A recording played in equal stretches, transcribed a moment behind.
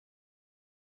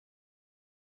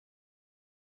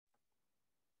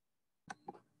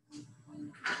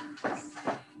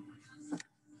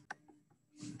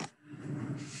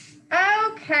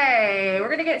Okay, we're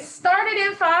going to get started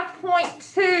in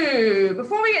 5.2.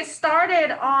 Before we get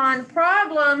started on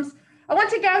problems, I want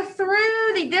to go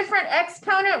through the different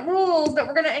exponent rules that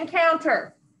we're going to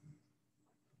encounter.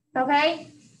 Okay,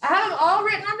 I have them all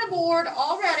written on the board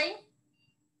already.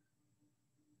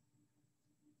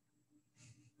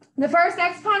 The first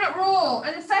exponent rule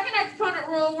and the second exponent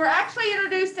rule were actually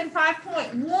introduced in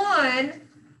 5.1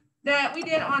 that we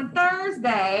did on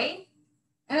Thursday.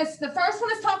 And the first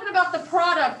one is talking about the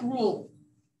product rule.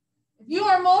 If you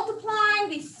are multiplying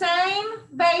the same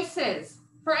bases,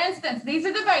 for instance, these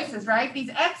are the bases, right? These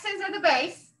x's are the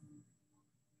base.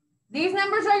 These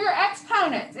numbers are your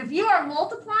exponents. If you are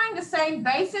multiplying the same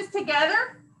bases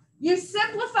together, you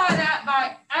simplify that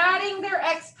by adding their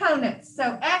exponents.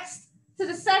 So x to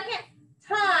the second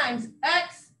times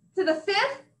x to the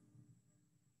fifth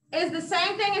is the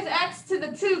same thing as x to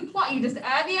the 2 plus. You just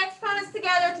add the exponents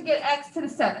together to get x to the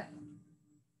 7th.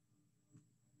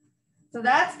 So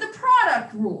that's the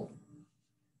product rule.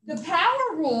 The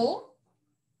power rule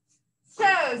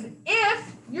shows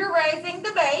if you're raising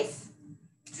the base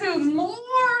to more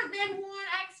than one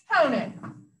exponent,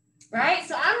 right?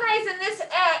 So I'm raising this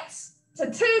x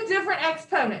to 2 different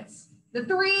exponents, the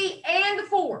 3 and the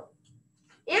 4.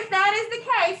 If that is the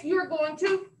case, you're going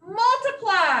to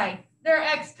multiply their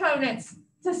exponents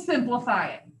to simplify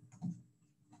it.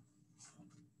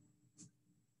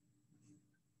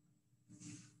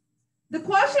 The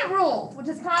quotient rule, which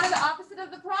is kind of the opposite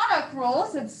of the product rule,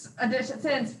 since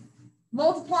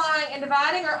multiplying and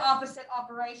dividing are opposite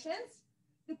operations.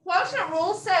 The quotient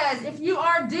rule says if you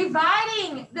are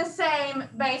dividing the same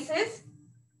bases,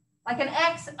 like an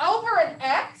x over an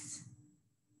x,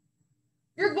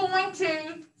 you're going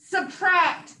to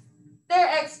subtract their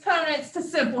exponents to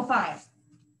simplify it.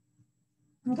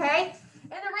 Okay?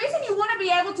 And the reason you want to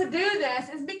be able to do this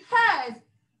is because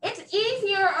it's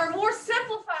easier or more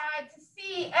simplified to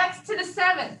see x to the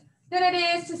 7th than it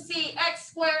is to see x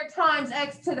squared times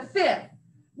x to the 5th.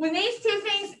 When these two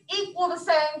things equal the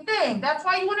same thing, that's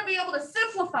why you want to be able to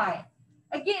simplify it.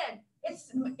 Again,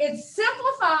 it's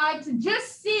simplified to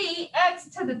just see x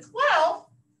to the 12th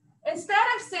instead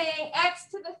of seeing x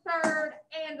to the 3rd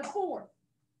and the 4th.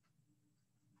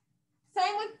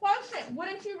 Same with quotient.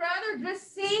 Wouldn't you rather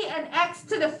just see an x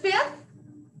to the 5th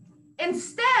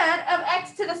instead of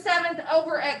x to the 7th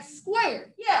over x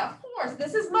squared? Yeah, of course.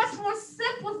 This is much more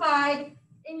simplified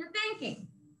in your thinking.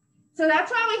 So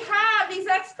that's why we have these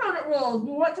exponent rules.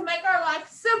 We want to make our life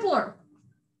simpler.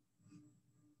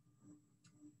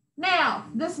 Now,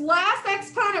 this last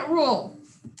exponent rule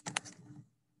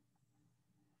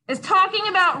is talking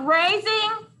about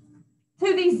raising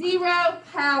to the 0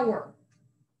 power.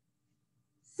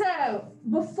 So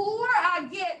before I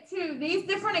get to these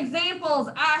different examples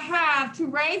I have to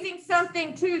raising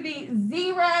something to the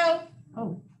 0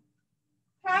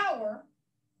 power,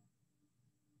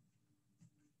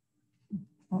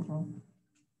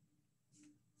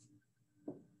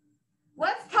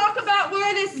 let's talk about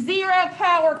where this 0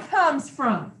 power comes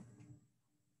from.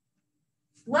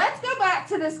 Let's go back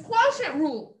to this quotient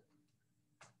rule.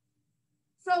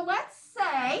 So let's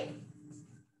say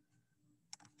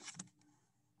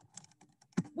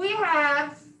we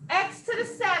have x to the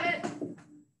 7th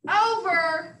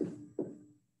over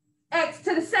x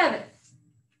to the 7th.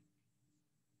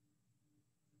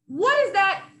 What is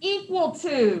that equal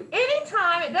to?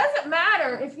 Anytime, it doesn't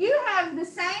matter. If you have the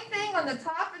same thing on the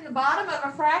top and the bottom of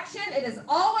a fraction, it is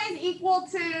always equal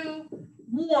to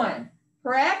 1,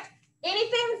 correct?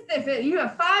 Anything, if you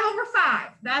have 5 over 5,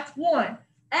 that's 1.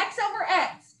 X over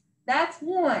x, that's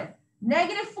 1.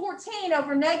 Negative 14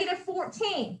 over negative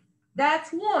 14.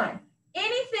 That's 1.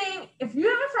 Anything, if you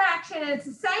have a fraction and it's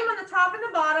the same on the top and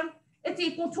the bottom, it's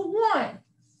equal to 1.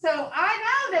 So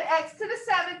I know that x to the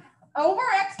 7th over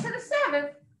x to the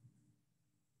 7th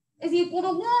is equal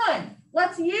to 1.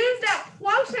 Let's use that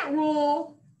quotient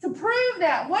rule to prove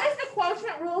that. What does the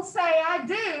quotient rule say I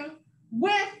do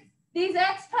with these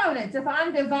exponents? If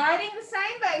I'm dividing the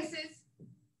same bases,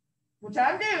 which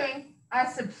I'm doing, I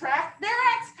subtract their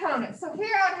exponents. So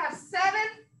here I would have 7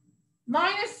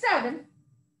 minus 7,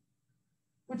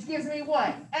 which gives me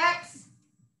what? X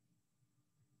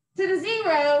to the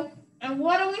 0. And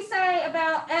what do we say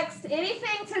about x?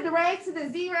 Anything to the raised to the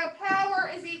 0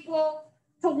 power is equal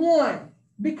to 1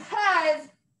 because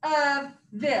of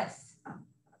this.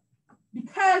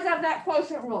 Because of that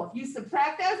quotient rule. If you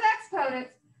subtract those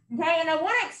exponents, okay, and I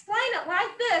want to explain it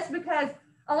like this because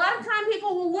a lot of time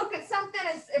people will look at something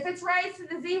as if it's raised to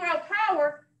the 0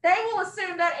 power, they will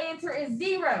assume that answer is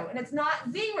 0, and it's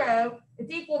not 0,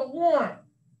 it's equal to 1.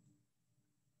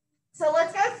 So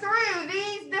let's go through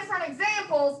these different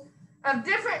examples of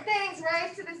different things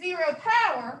raised to the 0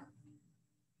 power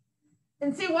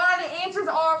and see why the answers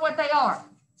are what they are.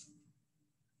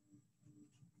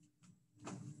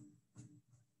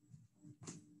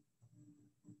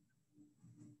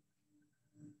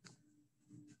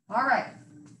 All right,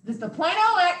 just a plain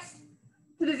old x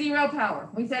to the 0 power.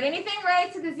 We said anything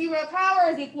raised to the 0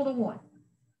 power is equal to 1.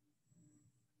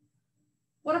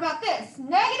 What about this?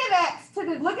 Negative x to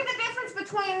the, look at the difference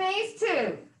between these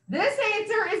two. This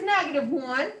answer is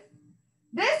 -1.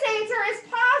 This answer is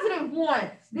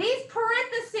 +1. These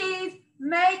parentheses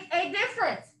make a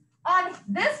difference. On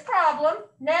this problem,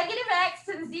 negative x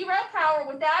to the 0 power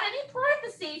without any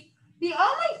parentheses, the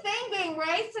only thing being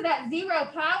raised to that 0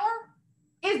 power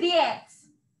is the x,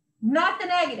 not the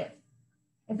negative.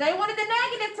 If they wanted the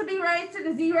negative to be raised to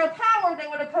the 0 power, they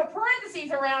would have put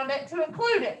parentheses around it to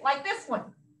include it, like this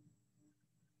one.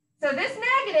 So this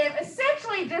negative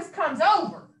essentially just comes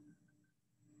over.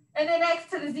 And then x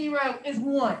to the 0 is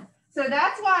 1. So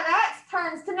that's why that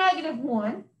turns to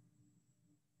 -1.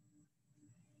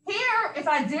 Here, if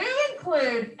I do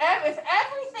include, if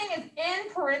everything is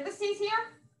in parentheses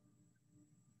here,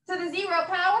 to the 0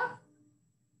 power,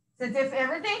 since if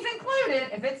everything's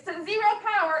included, if it's to the 0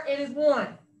 power, it is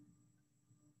 1.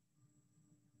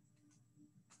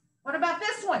 What about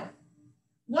this one?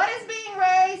 What is being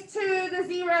raised to the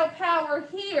 0 power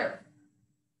here?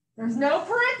 There's no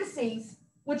parentheses,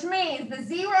 which means the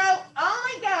 0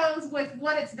 only goes with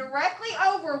what it's directly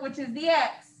over, which is the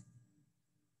x.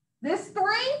 This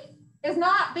 3 is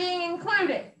not being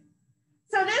included.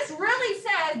 So this really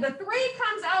says the 3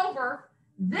 comes over,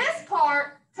 this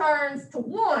part turns to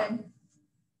 1,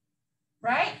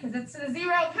 right? Because it's to the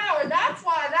 0 power. That's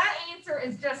why that answer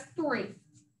is just 3.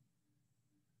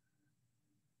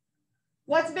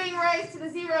 What's being raised to the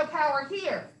 0 power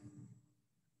here?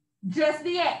 Just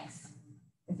the x.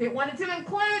 If it wanted to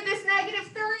include this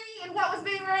 -3 in what was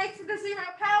being raised to the 0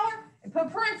 power, it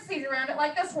put parentheses around it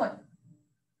like this one.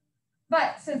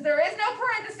 But since there is no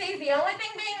parentheses, the only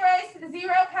thing being raised to the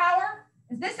 0 power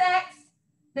is this x.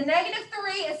 The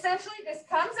 -3 essentially just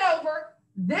comes over.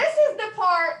 This is the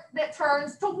part that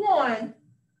turns to 1.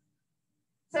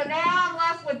 So now I'm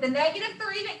left with the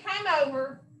 -3 that came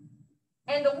over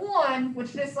and the 1,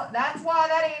 which that's why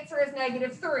that answer is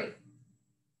 -3.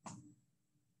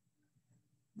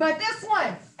 But this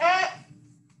one, I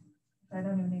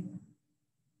don't even need it.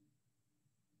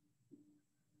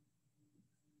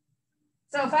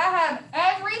 So if I have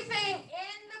everything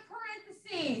in the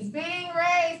parentheses being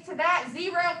raised to that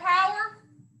 0 power,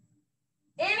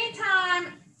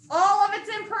 anytime all of it's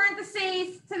in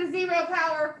parentheses to the 0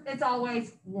 power, it's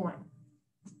always 1.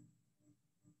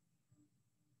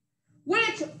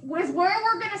 Which is where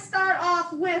we're going to start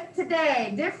off with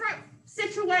today. Different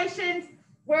situations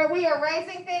where we are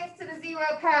raising things to the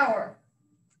 0 power.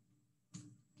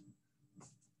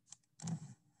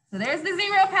 So there's the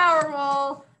 0 power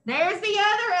rule. There's the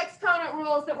other exponent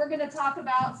rules that we're going to talk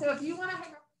about. So if you want to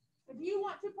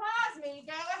pause me,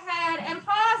 go ahead and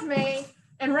pause me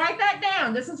and write that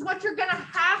down. This is what you're going to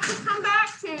have to come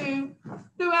back to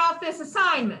throughout this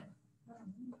assignment.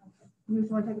 You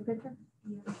just want to take a picture?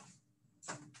 Yeah.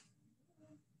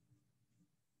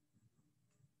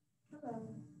 Hello.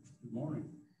 Good morning.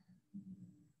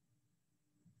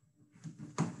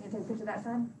 You take a picture that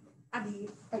time? I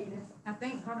did. Oh, you did? I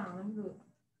think. Hold on. Let me look.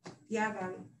 Yeah, I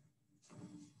got it.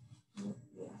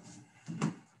 Yeah.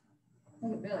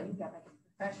 Look at Billy. You got to make it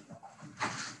professional.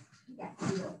 You got to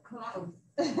be real close.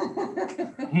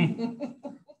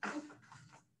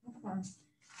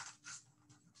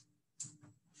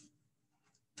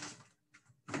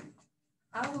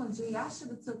 Oh, gee, I should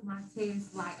have took my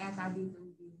test like after I did the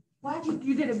review. Why'd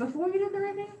you did it before you did the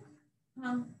review?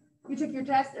 Huh? You took your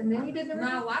test and then you did the review?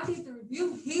 No, I did the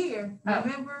review here.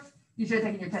 Remember? You should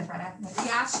have taken your test right after.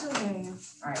 Yeah, I should have.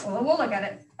 All right, well, we'll look at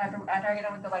it. After I get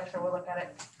done with the lecture, we'll look at it.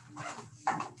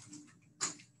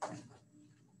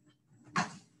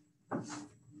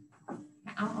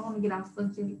 I want to get off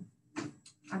subject.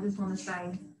 I just want to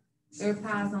say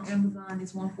AirPods on Amazon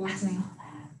is $114.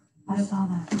 I saw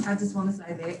that. I just want to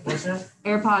say that. What's that?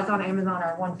 AirPods on Amazon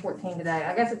are $114 today.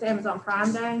 I guess it's Amazon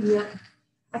Prime Day. Yeah.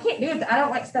 I can't do it. I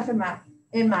don't like stuff in my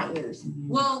ears.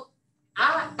 Well,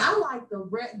 I like the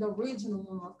original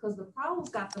ones because the Pro's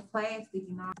got the plastic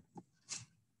and all.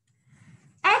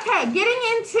 Okay, getting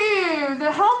into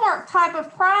the homework type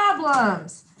of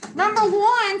problems. Number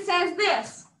 1 says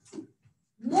this.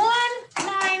 1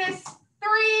 minus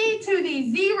 3 to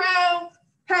the 0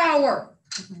 power.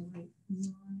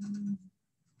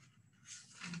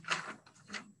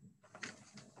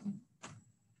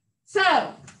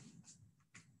 So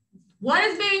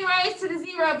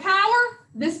 0 power?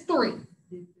 This 3.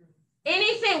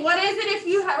 Anything, what is it if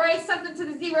you raise something to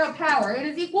the 0 power? It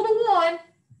is equal to 1,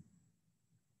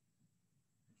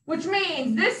 which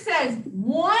means this says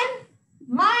 1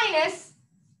 minus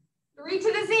 3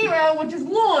 to the 0, which is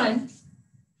 1.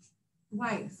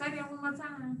 Wait, say that one more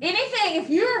time. Anything, if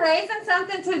you're raising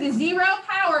something to the 0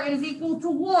 power, it is equal to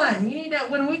 1. You need to,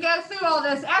 when we go through all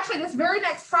this, actually this very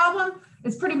next problem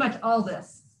is pretty much all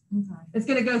this. Okay. It's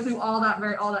going to go through all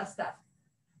that stuff.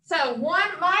 So 1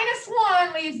 minus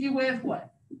 1 leaves you with what?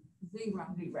 0.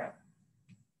 0.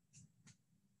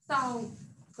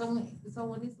 So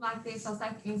when it's like that, so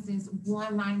say for instance,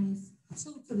 1 minus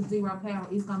 2 to the 0 power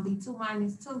is going to be 2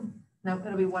 minus 2. No,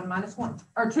 it'll be 1 minus 1.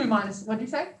 Or 2 minus, what did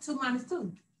you say? 2 minus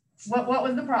 2. What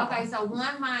was the problem? Okay, so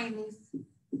 1 minus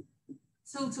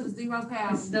 2 to the 0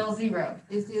 power. It's still 0.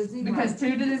 It's still 0. Because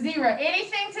 2 to the 0.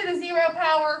 Anything to the 0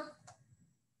 power,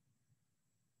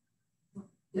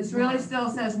 this really still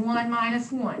says 1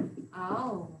 minus 1.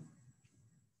 Oh.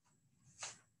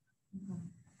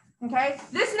 Okay?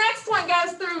 This next one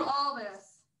goes through all this.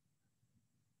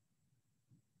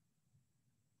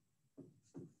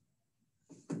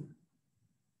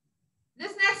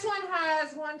 This next one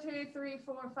has 1, 2, 3,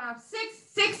 4, 5,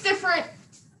 6 different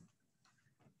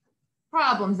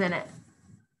problems in it.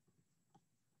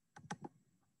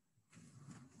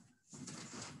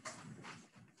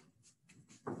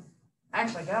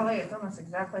 Actually, golly, it's almost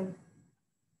exactly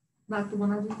Like the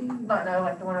one I just did? but no,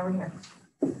 like the one over here.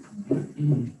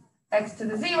 X to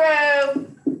the 0,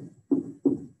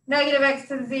 negative x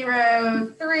to the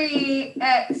 0,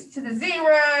 3x to the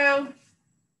 0,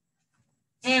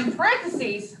 in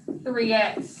parentheses,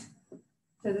 3x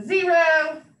to the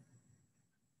 0.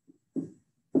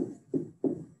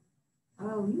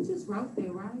 Oh, you just wrote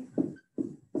that, right?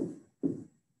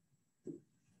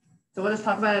 So we'll just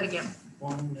talk about it again.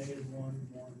 1, negative 1,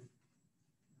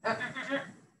 1.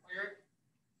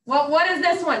 Well, what is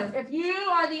this one? If you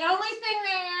are the only thing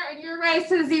there and you're raised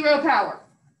to the 0 power.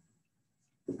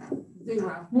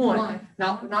 0. 1.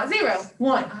 No, not 0.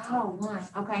 1. Oh, 1.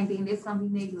 Okay, then it's going to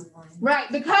be negative 1.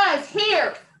 Right, because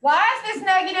here, why is this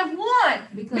negative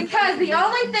 1? Because the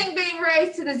only thing being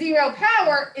raised to the 0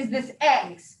 power is this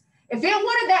x. If it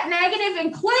wanted that negative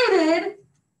included,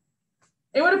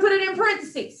 it would have put it in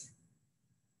parentheses.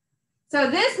 So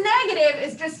this negative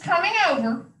is just coming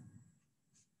over.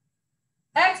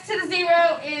 X to the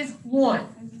 0 is 1.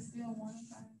 Is it still 1 in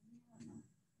front of 0 or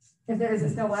no? If there is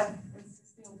it still what? Is it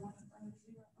still 1 in front of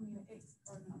 0? I mean, x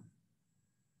or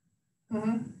no?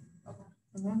 Mm-hmm. Okay.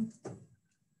 Mm-hmm.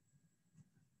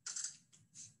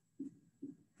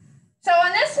 So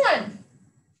on this one,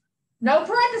 no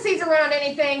parentheses around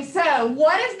anything. So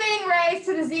what is being raised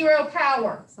to the 0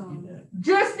 power? So,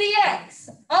 Just the x.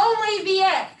 Only the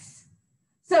x.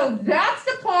 So that's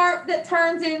the part that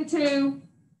turns into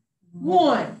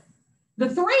 1. The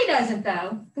 3 doesn't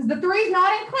though, because the 3 is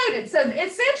not included. So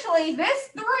essentially this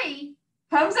 3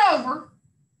 comes over.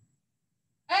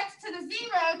 X to the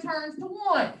 0 turns to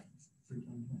 1.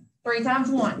 3 times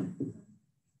 1.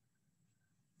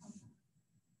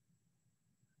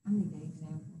 I need an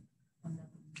example.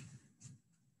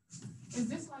 Is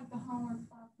this like the homework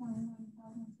 5.1,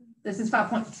 5.2? This is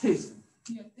 5.2.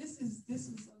 Yeah, this is a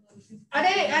little different.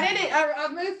 I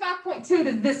moved 5.2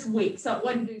 to this week, so it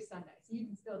wasn't due Sunday. So you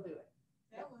can still do it.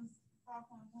 That was 5.1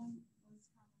 was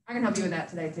I can help you with that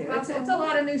today too. It's a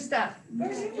lot of new stuff. it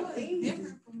was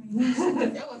different for me.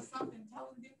 It was something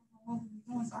totally different from what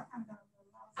we were doing, so I kind of got a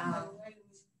little lost. Wait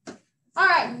a minute. All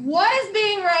right, what is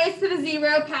being raised to the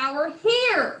 0 power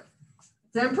here?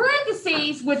 It's in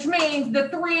parentheses, which means the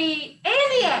 3 and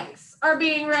the x are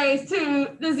being raised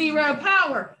to the 0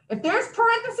 power. If there's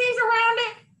parentheses around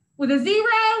it with a 0,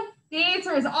 the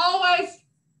answer is always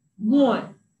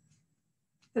 1.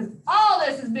 Because all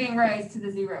this is being raised to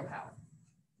the 0 power.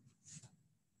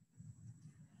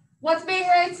 What's being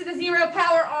raised to the 0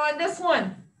 power on this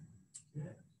one?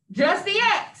 Just the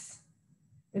x.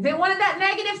 If it wanted that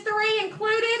negative 3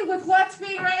 included with what's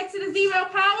being raised to the 0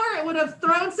 power, it would have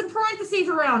thrown some parentheses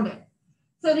around it.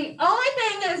 So the only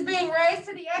thing that is being raised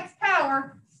to the x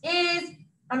power is,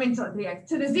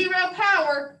 to the 0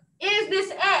 power is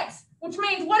this x, which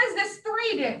means what does this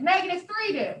 3 do? Negative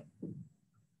 3 do?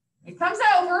 It comes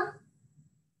over.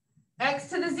 X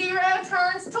to the 0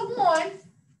 turns to 1.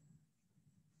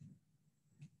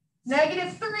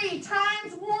 Negative 3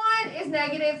 times 1 is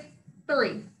negative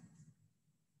 3.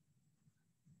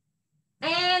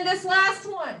 And this last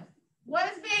one,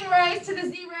 what is being raised to the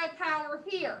 0 power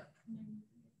here?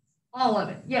 All of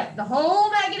it. Yeah, the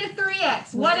whole negative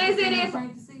 3x. What is it if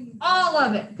all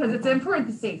of it? Because it's in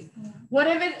parentheses. What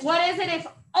is it if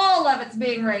all of it's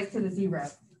being raised to the 0?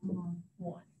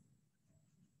 1.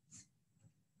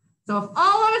 So if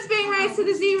all of it's being raised to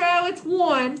the 0, it's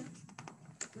 1.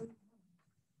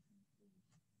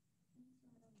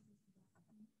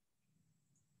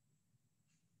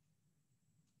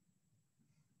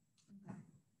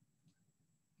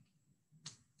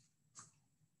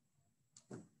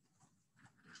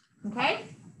 Okay?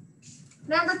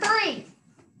 Number 3.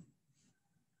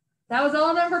 That was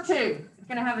all number 2. It's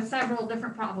going to have several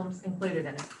different problems included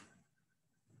in it.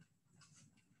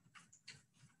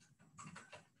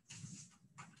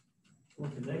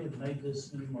 Well, could they have made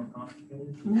this any more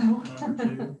complicated? No. Number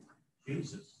 2?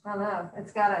 Jesus. I know.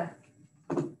 It's got to.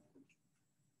 All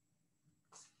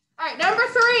right, number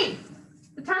 3.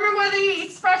 Determine whether the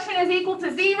expression is equal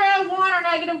to 0, 1, or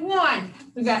negative 1.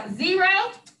 We've got 0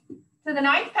 to the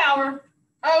 9th power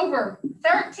over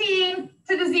 13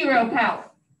 to the 0 power.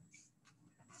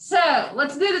 So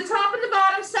let's do the top and the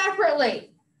bottom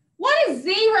separately. What does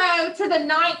 0 to the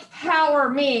 9th power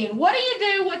mean? What do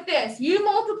you do with this? You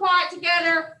multiply it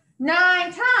together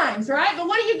 9 times, right? But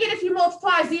what do you get if you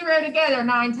multiply 0 together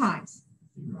 9 times?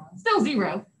 Still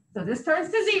 0. So this turns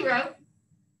to 0.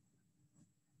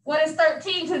 What is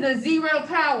 13 to the 0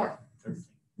 power? 13.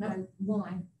 No.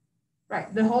 1.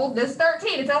 Right, this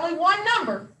 13, it's only one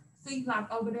number. See,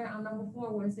 like over there on number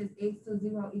 4 where it says x to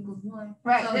 0 equals 1.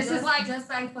 Right, So this is like, just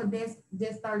say for this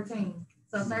 13.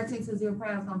 So 13 to 0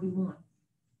 power is gonna be 1.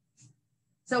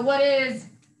 so what is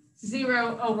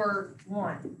 0 over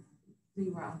 1?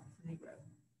 0.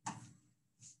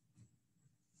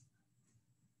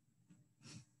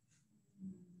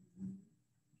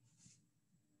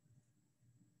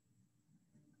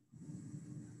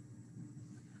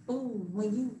 Ooh,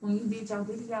 when you did your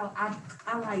video, I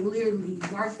like literally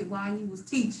worked it while you was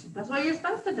teaching. That's what you're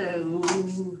supposed to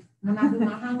do. When I do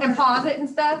my homework. And pause it and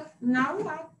stuff? No,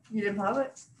 You didn't pause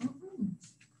it?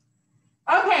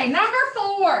 Okay, number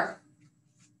 4.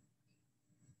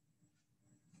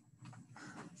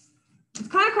 It's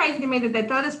kind of crazy to me that they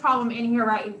throw this problem in here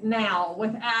right now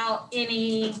without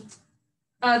any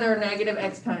other negative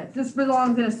exponents. This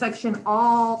belongs in a section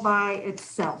all by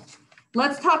itself.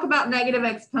 Let's talk about negative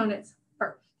exponents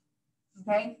first,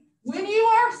 okay? When you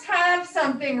have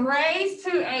something raised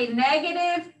to a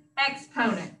negative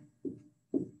exponent,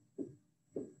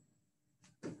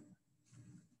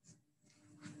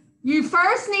 you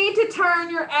first need to turn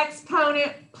your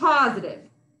exponent positive.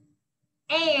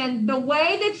 And the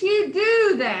way that you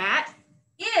do that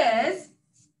is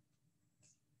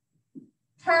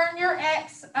turn your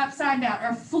x upside down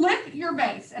or flip your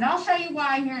base. And I'll show you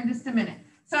why here in just a minute.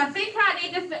 So I think I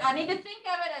need to think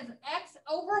of it as x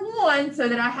over 1 so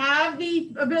that I have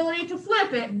the ability to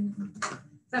flip it.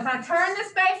 So if I turn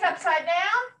this base upside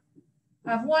down,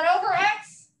 I have 1 over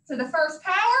x to the first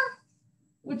power,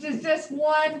 which is just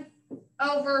 1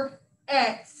 over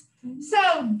x.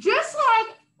 So just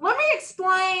like, let me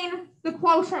explain the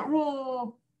quotient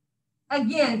rule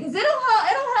again, because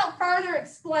it'll help further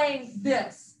explain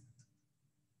this.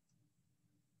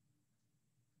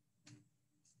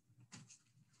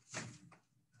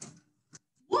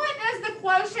 What does the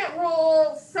quotient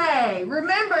rule say?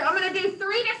 Remember, I'm going to do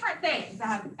 3 different things. I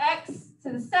have x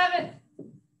to the 7th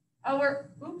over,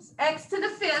 x to the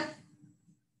 5th,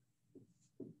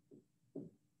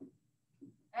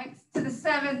 x to the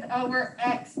 7th over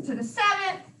x to the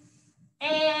 7th,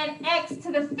 and x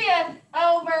to the 5th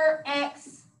over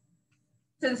x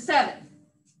to the 7th.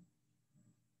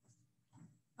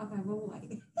 Okay, well,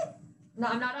 wait. No,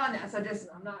 I'm not on that. So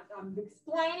I'm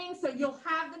explaining so you'll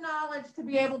have the knowledge to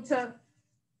be able to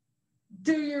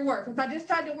do your work. If I just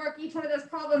tried to work each one of those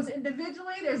problems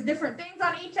individually, there's different things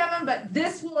on each of them, but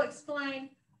this will explain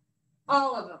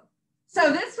all of them.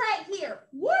 So this right here,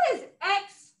 what does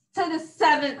x to the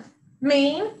 7th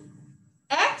mean?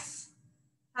 X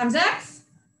times x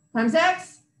times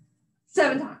x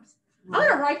 7 times. I'm going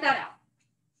to write that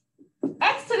out.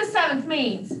 X to the 7th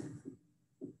means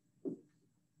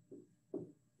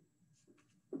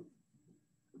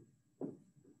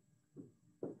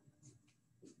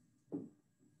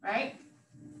right?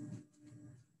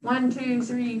 1, 2,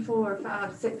 3, 4,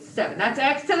 5, 6, 7. That's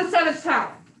x to the 7th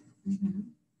power.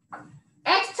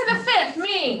 X to the 5th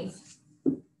means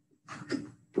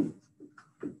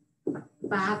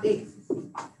 5 x's.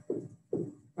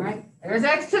 right? There's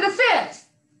x to the 5th.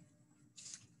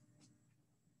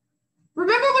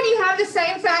 Remember when you have the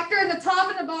same factor in the top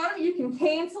and the bottom, you can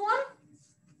cancel them,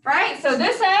 right? So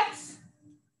this x,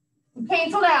 we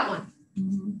cancel that one.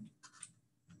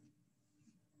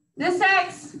 This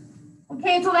x, we'll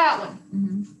cancel that one.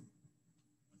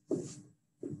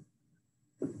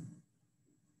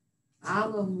 All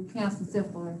of them will cancel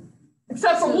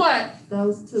except for what?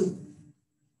 those two.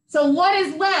 So what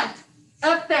is left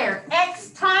up there? X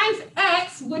times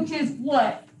X, which is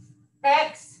what?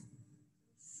 X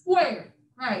squared,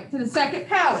 right, to the second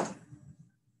power.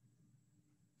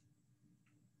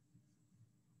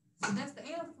 So that's the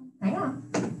answer. Hang on.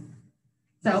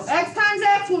 So X times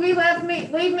X will be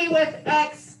leave me with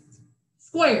X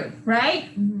squared,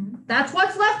 right? Mm-hmm. That's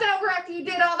what's left over after you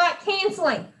did all that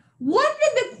canceling. What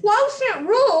did the quotient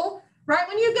rule, right,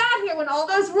 when you got here, when all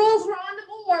those rules were on the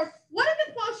board, what did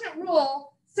the quotient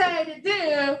rule say to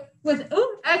do with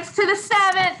X to the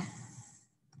 7th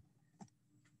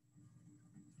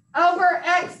over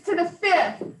X to the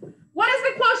 5th? What does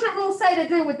the quotient rule say to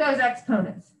do with those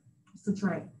exponents?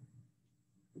 Subtract.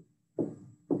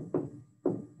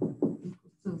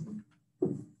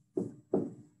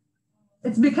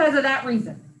 It's because of that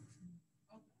reason.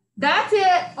 That's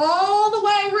it, all the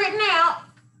way written out.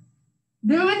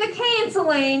 Doing the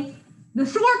canceling, the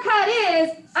shortcut is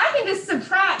I can just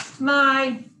subtract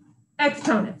my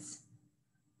exponents.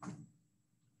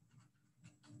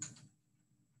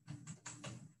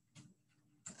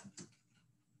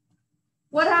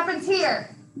 What happens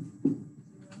here?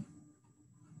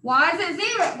 Why is it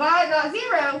 0? Why not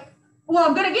 0? Well,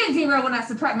 I'm going to get 0 when I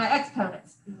subtract my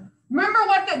exponents. Remember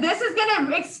what this is going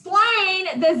to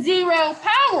explain the 0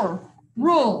 power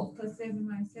rule. Because 7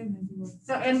 minus 7 is 0.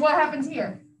 So, and what happens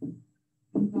here? You're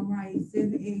going to write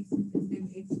 7x and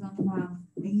 7x is on the bottom.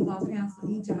 And you're going to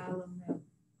cancel each of all of them out.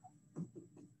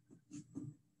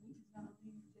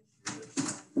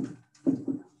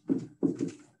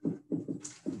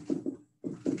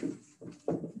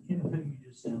 You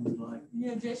just sounded like,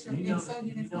 Yeah, just your you know, X, so then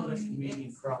you it's know gonna that be comedian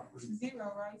X Crawford,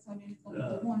 0, right? So then it's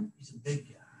gonna be 1. he's a big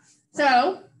guy.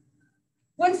 So,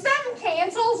 when 7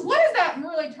 cancels, what does that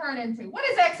really turn into? What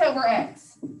is X over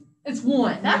X? It's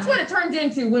 1. That's what it turns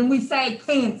into when we say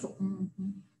cancel. Mm-hmm.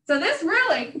 So this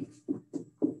really,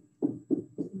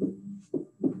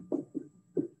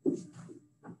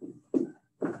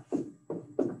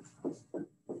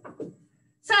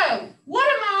 so what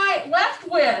am I left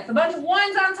with? A bunch of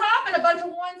 1s on top and a bunch of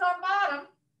 1s on bottom,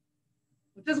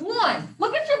 which is 1.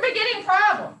 Look at your beginning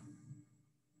problem.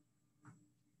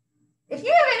 If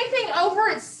you have anything over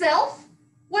itself,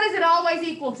 what is it always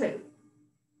equal to?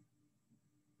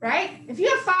 Right? If you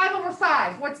have 5 over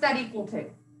 5, what's that equal to?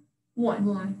 1.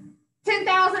 1.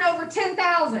 10,000 over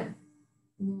 10,000.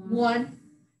 1. 1.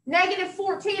 Negative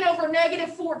 14 over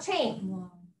negative 14. 1.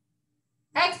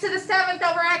 X to the 7th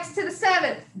over X to the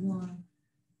 7th. 1.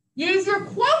 Use your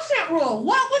quotient rule.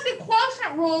 What would the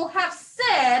quotient rule have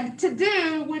said to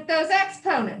do with those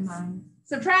exponents? Minus.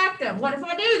 Subtract them. What if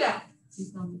I do that?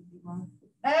 It's going to be 1.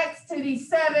 X to the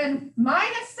 7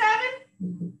 minus 7,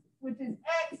 Mm-hmm. which is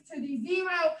X to the 0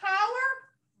 power.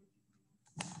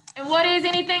 And what is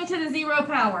anything to the 0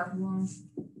 power? 1.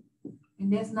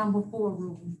 And that's number 4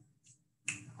 rule.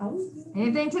 Oh.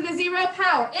 Anything to the 0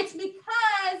 power. It's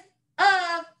because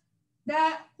of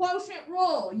that quotient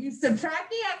rule. You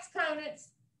subtract the exponents,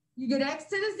 you get X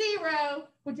to the 0,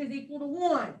 which is equal to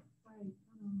 1. Right.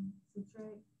 Subtract.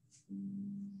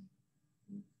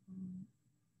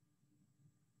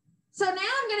 So now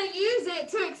I'm going to use it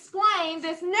to explain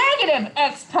this negative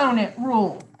exponent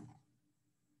rule.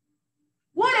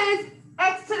 What does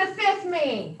X to the 5th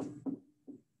mean?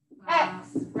 X,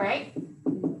 right?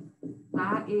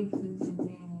 5 x's and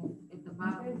then at the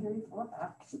bottom. And then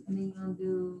you're going to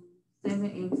do 7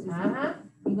 x's.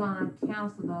 You're going to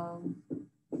cancel those.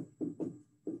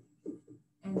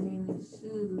 And then it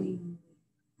should leave.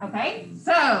 Okay,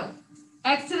 so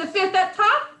X to the 5th up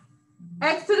top,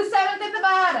 X to the 7th at the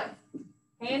bottom.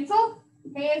 Cancel,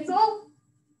 cancel,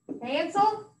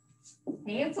 cancel,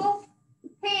 cancel,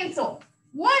 cancel.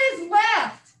 What is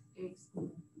left? X.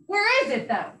 Where is it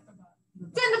though?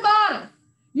 It's in the bottom.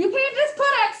 You can't just put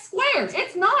X squared.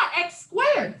 It's not X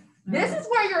squared. This is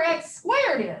where your X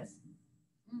squared is.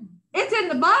 It's in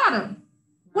the bottom.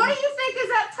 What do you think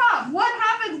is at top? What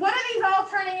happens? What are these all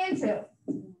turning into?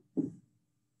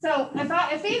 So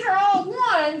if these are all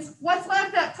 1s, what's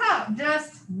left up top?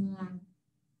 Just 1.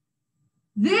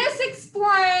 this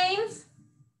explains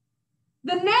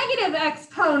the negative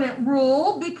exponent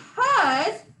rule,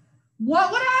 because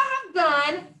what would I have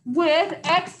done with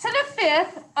X to the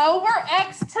 5th over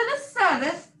X to the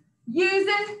 7th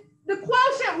using the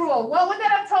quotient rule? What would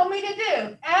that have told me to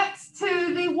do? X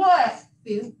to the what?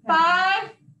 5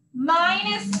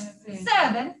 minus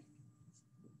 7,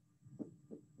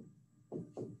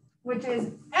 which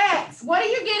is X. What do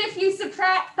you get if you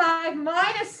subtract 5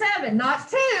 minus 7? Not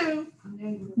 2.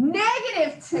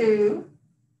 Negative 2.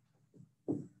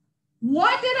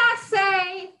 What did I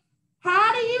say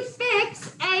How do you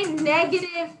fix a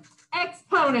negative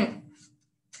exponent?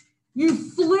 You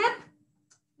flip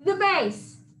the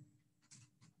base.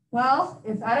 Well,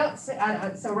 if I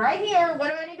don't, so right here,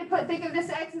 what do I need to think of this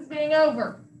x as being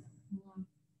over?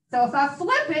 So if I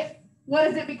flip it, what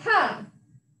does it become?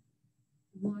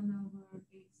 1 over x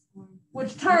squared.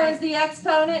 Which turns the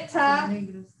exponent to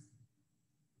Negative.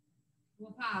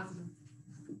 Well, positive.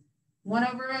 1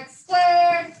 over x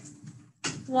squared,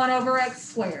 1 over x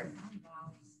squared.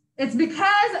 It's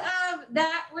because of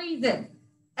that reason.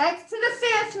 X to the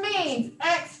 5th means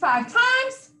x 5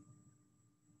 times.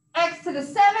 X to the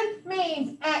 7th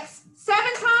means x 7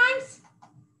 times.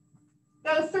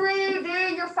 Go through,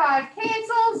 do your 5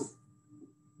 cancels.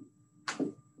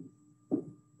 Can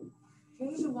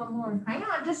you do one more? Hang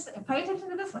on, just pay attention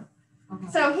to this one. Okay.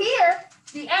 So here,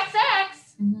 the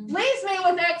xx leaves me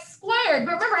with x squared.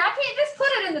 But remember, I can't just put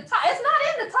it in the top. It's not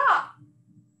in the top.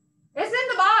 It's in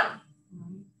the bottom.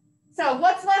 So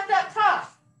what's left up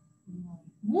top?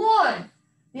 1.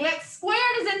 The x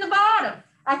squared is in the bottom.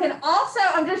 I can also,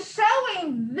 I'm just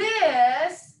showing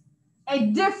this a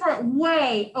different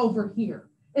way over here.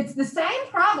 It's the same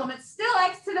problem. It's still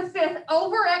x to the 5th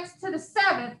over x to the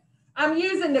 7th. I'm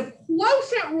using the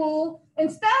quotient rule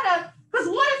instead of, because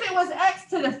what if it was x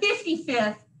to the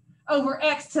 55th over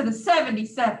x to the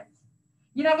 77th?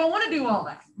 You don't want to do all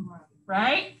that,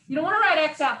 right? You don't want to write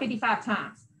x out 55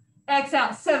 times, x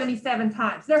out 77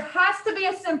 times. There has to be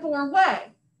a simpler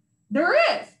way. There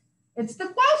is. It's the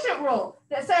quotient rule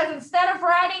that says instead of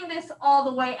writing this all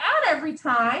the way out every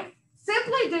time,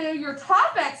 simply do your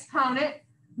top exponent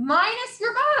minus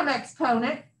your bottom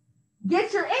exponent,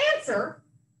 get your answer.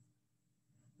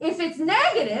 If it's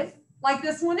negative, like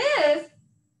this one is,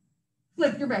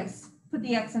 flip your base, put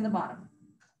the x in the bottom.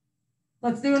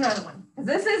 Let's do another one, because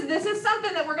this is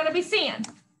something that we're going to be seeing.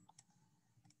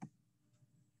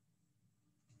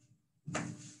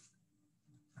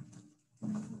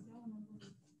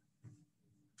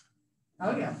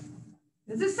 Oh yeah,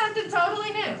 this is something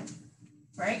totally new,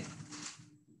 right?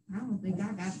 I don't think I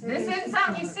got that. This isn't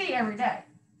something you see every day.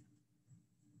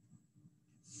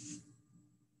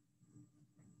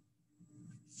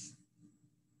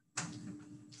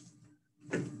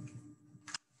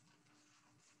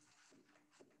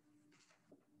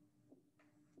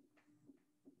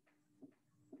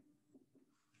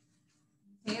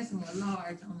 Handsome or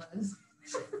large on us.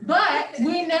 But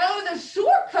we know the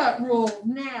shortcut rule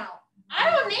now. I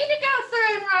don't need to go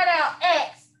through and write out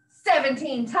x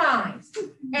 17 times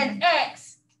and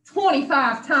x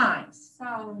 25 times.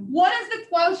 So What does the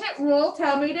quotient rule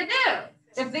tell me to do?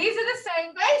 If these are the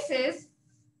same bases,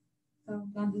 we're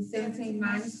gonna do 17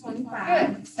 minus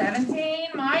 25. good. 17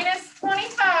 minus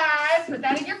 25, put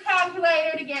that in your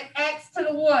calculator to get x to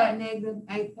the what? Negative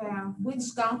 8 pounds. We're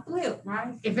just gonna flip,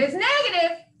 right? If it's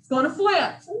negative, it's going to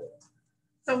flip.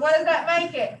 So what does that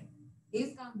make it?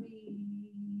 It's gonna be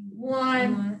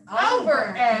 1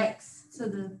 over x to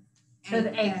the to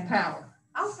the 8th power.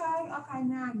 Okay,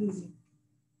 now I get it.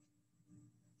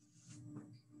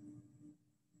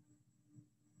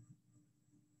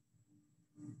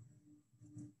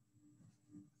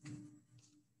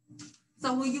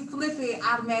 So when you flip it, it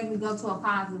automatically go to a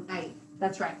positive 8.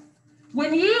 That's right.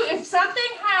 If something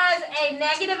has a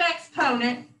negative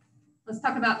exponent, let's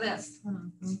talk about this.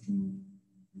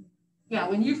 Yeah,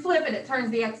 when you flip it, it turns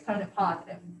the exponent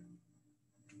positive.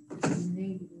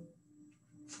 Negative.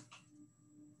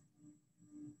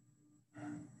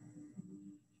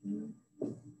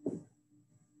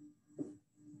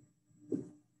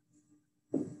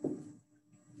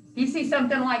 You see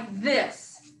something like this.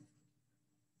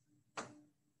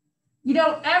 You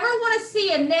don't ever want to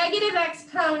see a negative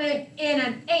exponent in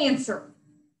an answer.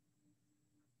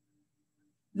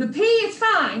 The p is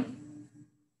fine,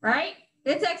 right?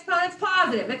 Its exponent's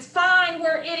positive. It's fine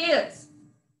where it is.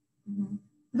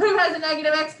 Who has a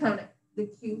negative exponent? The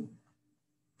Q.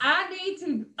 I need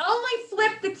to only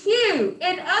flip the Q.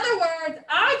 In other words,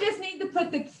 I just need to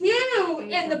put the Q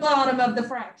in the bottom of the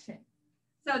fraction.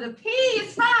 So the P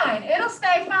is fine. It'll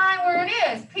stay fine where it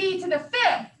is. P to the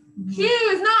 5th. Q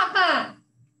is not fine.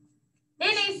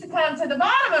 It needs to come to the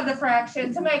bottom of the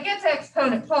fraction to make its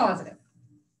exponent positive.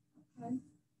 Okay.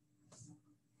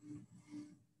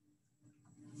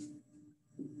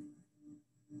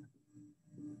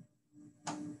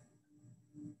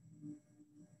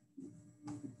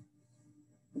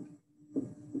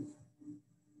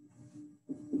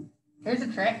 Here's a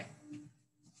trick.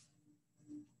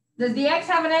 Does the x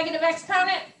have a negative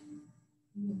exponent?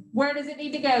 Where does it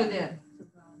need to go then?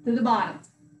 To the bottom.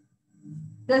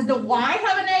 Does the y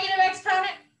have a negative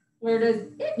exponent? Where does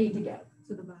it need to go?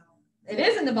 To the bottom. It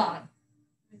is in the bottom.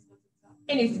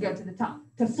 it needs to go to the top.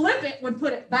 To flip it would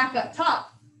put it back up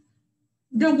top.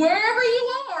 Wherever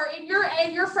you are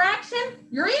in your fraction,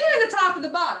 you're either in the top or the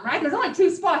bottom, right? There's only two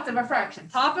spots of a fraction,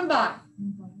 top and bottom.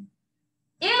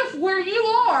 If where you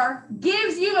are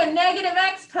gives you a negative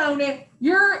exponent,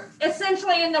 you're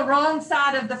essentially in the wrong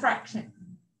side of the fraction.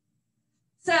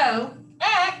 So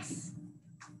x,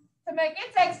 to make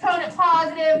its exponent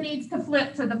positive, needs to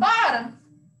flip to the bottom.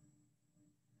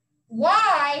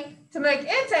 Y, to make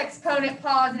its exponent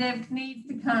positive, needs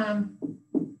to come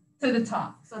to the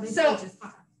top. So this is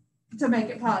 5. To make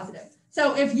it positive.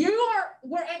 So if you are,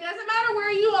 it doesn't matter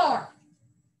where you are.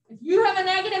 If you have a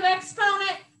negative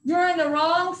exponent, you're in the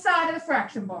wrong side of the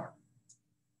fraction bar.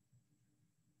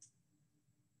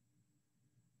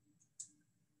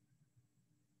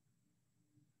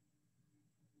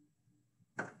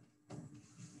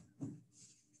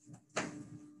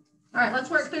 All right,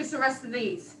 let's work through the rest of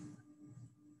these.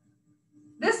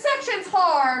 This section's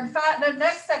hard. The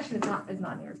next section is not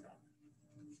near as bad.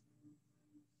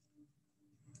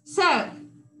 So,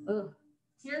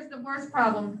 here's the worst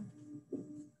problem.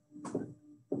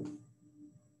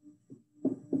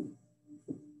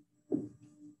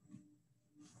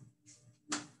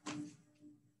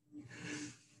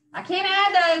 I can't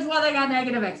add those while they got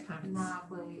negative exponents. Nah,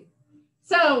 but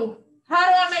So, how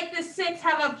do I make this 6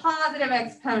 have a positive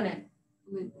exponent?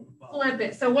 Flip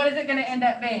it. So, what is it going to end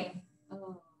up being? 1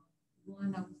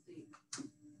 over 6.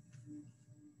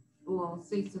 Well,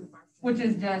 6 to the first. Which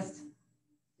is just,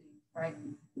 right?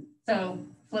 So,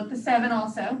 flip the 7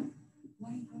 also.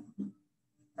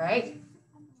 Right?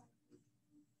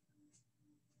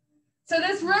 So,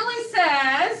 this really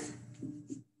says,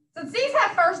 since these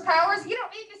have first powers, you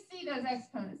don't need to see those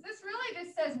exponents. This really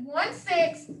just says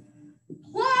 1/6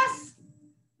 plus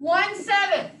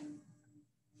 1/7.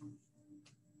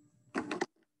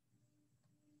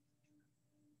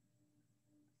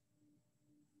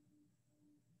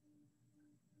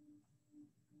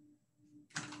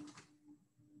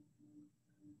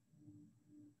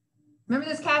 Remember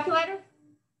this calculator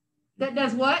that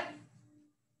does what?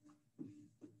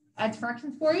 Adds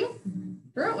fractions for you? Mm-hmm.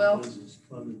 Sure it will. This is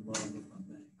flooded love with my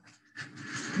bank.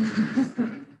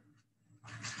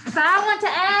 If I want to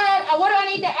add, what do I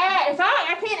need to add? If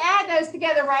I can't add those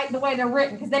together right the way they're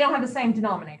written because they don't have the same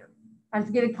denominator. I have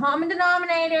to get a common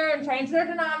denominator and change their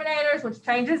denominators, which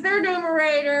changes their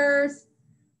numerators.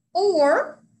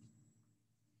 Or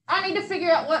I need to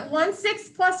figure out what 1/6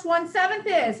 plus 1/7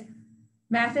 is.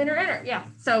 Math enter. Yeah.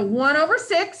 So 1 over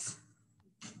 6.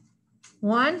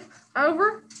 1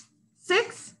 over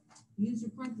 6. Use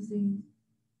your parentheses.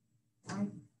 Right?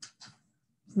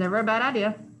 It's never a bad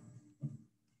idea.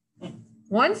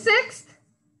 1/6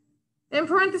 in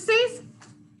parentheses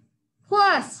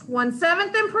plus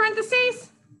 1/7 in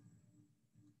parentheses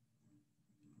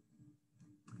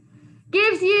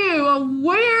gives you a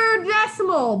weird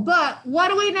decimal, but what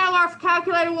do we know our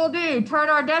calculator will do? Turn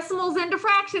our decimals into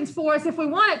fractions for us if we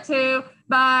want it to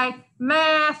by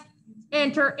math,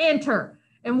 enter, enter.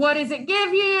 And what does it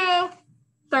give you?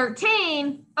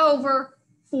 13 over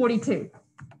 42.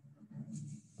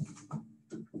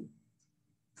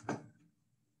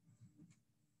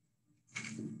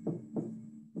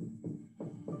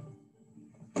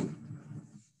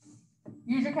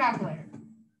 Use your calculator.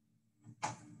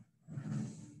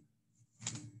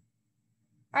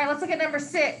 All right, let's look at number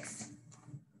 6.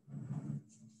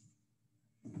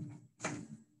 I'm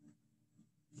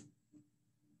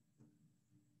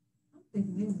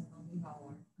thinking this is gonna be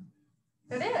hard.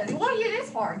 It is. Well, it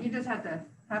is hard. You just have to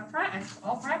have practice,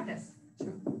 all practice.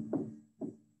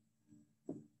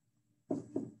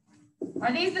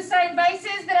 Are these the same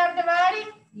bases that I'm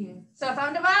dividing? Yeah. So if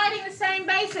I'm dividing the same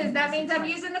bases, that means I'm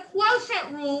using the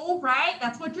quotient rule, right?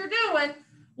 That's what you're doing.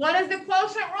 What does the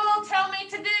quotient rule tell me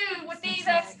to do with these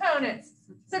exponents?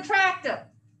 Subtract them.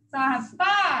 So I have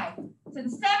 5 to the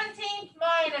 17th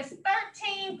minus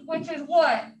 13th, which is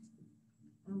what?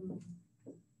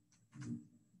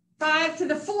 5 to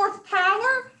the 4th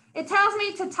power. It tells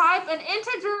me to type an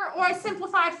integer or a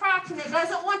simplified fraction. It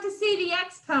doesn't want to see the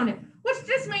exponent, which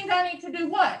just means I need to do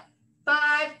what?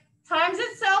 5 times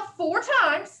itself 4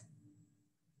 times.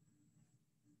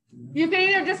 You can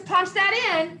either just punch that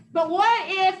in, but what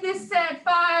if this said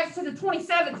 5 to the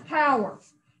 27th power?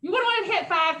 You wouldn't want to hit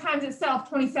 5 times itself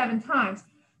 27 times.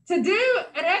 To do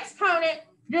an exponent,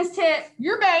 just hit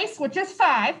your base, which is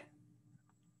 5.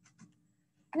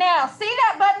 Now, see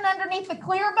that button underneath the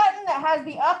clear button that has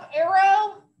the up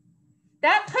arrow?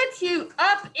 That puts you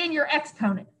up in your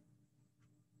exponent.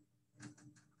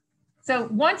 So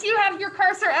once you have your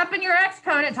cursor up in your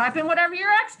exponent, type in whatever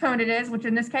your exponent is, which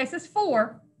in this case is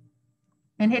 4,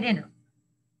 and hit enter.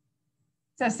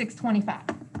 So 625.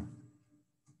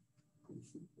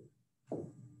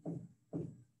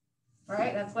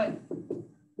 Right, that's what,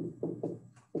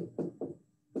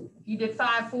 you did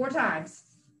 5 4 times.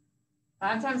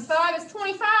 5 times 5 is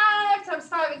 25, times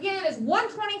 5 again is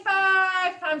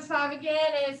 125, times 5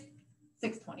 again is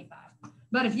 625.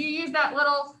 But if you use that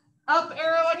little up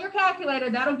arrow on your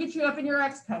calculator, that'll get you up in your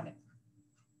exponent.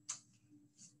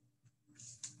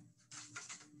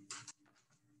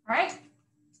 All right, look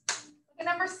at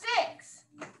number 6.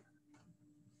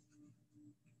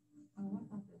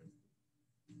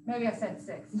 Maybe I said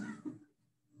 6.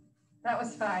 That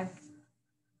was 5.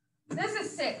 This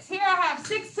is 6. Here I have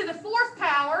 6 to the 4th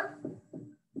power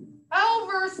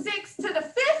over 6 to the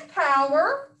 5th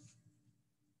power.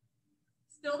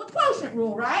 Still the quotient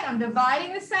rule, right? I'm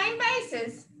dividing the same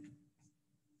bases.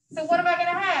 So what am I going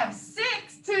to have?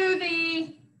 6 to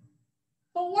the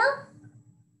 4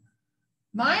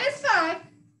 minus 5,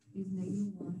 Is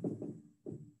 -1.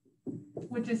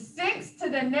 which is 6 to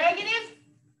the negative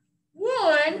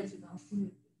 1.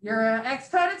 Your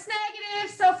exponent's negative,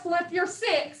 so flip your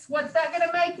 6. What's that going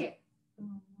to make it?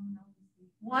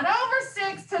 1 over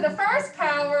 6 to the 1st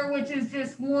power, which is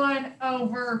just 1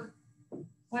 over,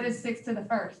 what is 6 to the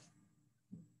 1st?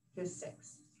 Just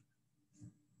 6.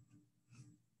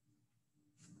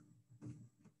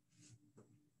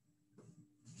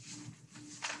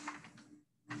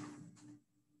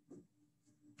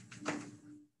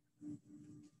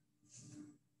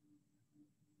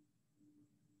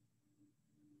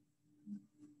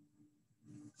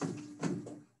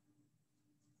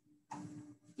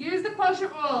 Use the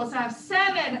quotient rule. So I have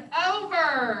 7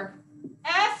 over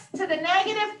s to the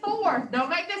negative 4th. Don't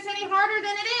make this any harder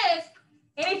than it is.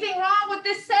 Anything wrong with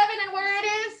this 7 and where it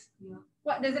is? Yeah.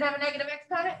 What, does it have a negative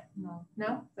exponent? No.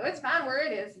 No? So it's fine where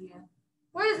it is. Yeah.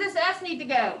 Where does this s need to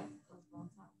go?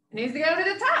 It needs to go to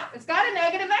the top. It's got a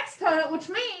negative exponent, which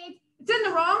means it's in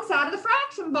the wrong side of the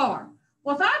fraction bar.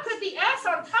 Well, if I put the s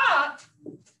on top,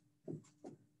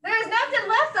 there's nothing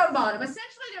left on bottom.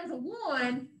 Essentially, there's a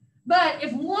 1. But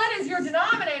if 1 is your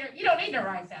denominator, you don't need to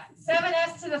write that.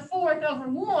 7s to the 4th over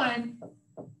 1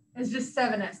 is just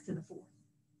 7s to the 4th.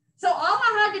 So all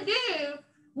I had to do,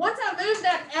 once I moved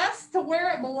that s to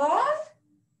where it belonged,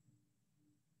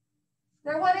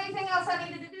 there wasn't anything else I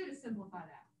needed to do to simplify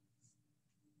that.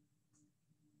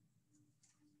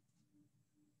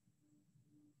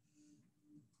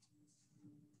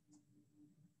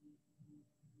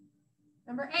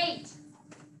 Number 8.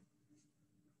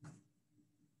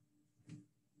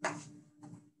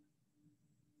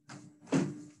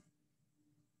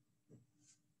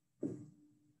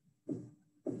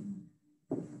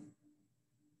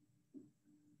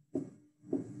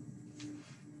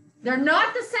 They're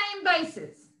not the same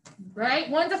bases, right?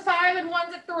 One's a 5 and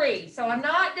one's a 3. So I'm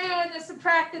not doing the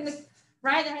subtracting, the,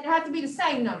 right? They have to be the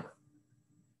same number.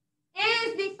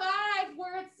 Is the 5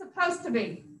 where it's supposed to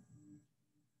be?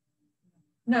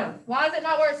 No. Why is it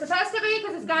not where it's supposed to be?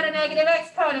 Because it's got a negative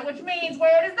exponent, which means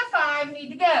where does the 5 need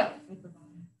to go?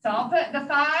 So I'll put the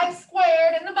 5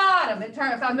 squared in the bottom. If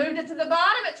I moved it to the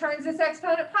bottom, it turns this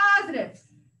exponent positive.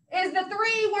 Is the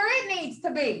 3 where it needs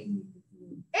to be?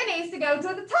 It needs to go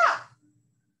to the top,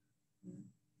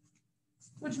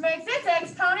 which makes its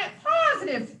exponent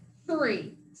positive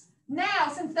 3. Now,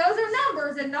 since those are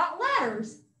numbers and not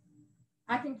letters,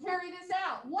 I can carry this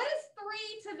out. What does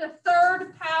 3 to the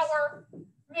 3rd power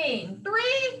mean?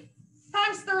 3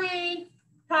 times 3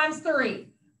 times 3.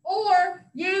 Or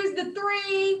use the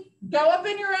 3, go up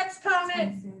in your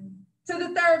exponent to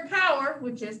the 3rd power,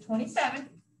 which is 27.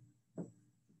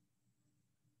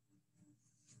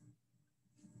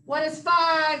 What does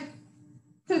 5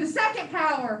 to the 2nd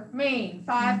power mean?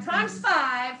 5 times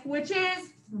 5, which is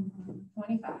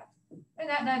 25. And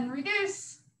that doesn't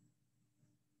reduce.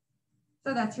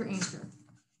 So that's your answer.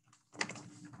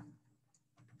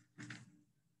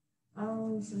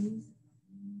 Oh, so he's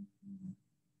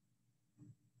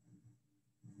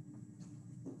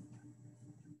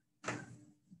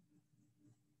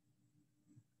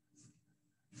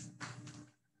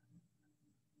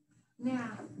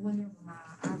now, whenever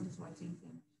I'll just wait till you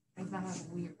finish. If I have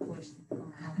a weird question.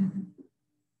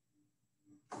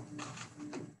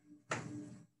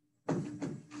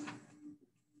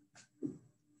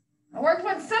 I worked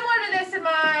one similar to this in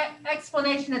my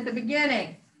explanation at the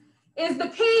beginning. Is the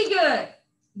P good?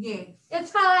 Yeah.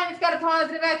 It's fine. It's got a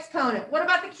positive exponent. What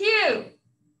about the Q?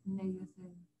 -7.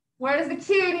 Where does the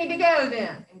Q need to go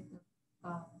then? At the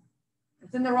bottom.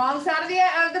 It's in the wrong side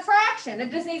of the fraction.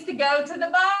 It just needs to go to the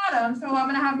bottom. So I'm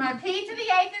going to have my P to the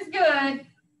 8th is good.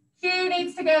 Q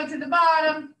needs to go to the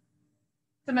bottom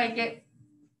to make it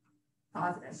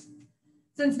positive.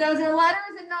 Since those are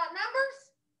letters and not numbers,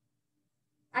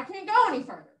 I can't go any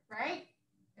further, right?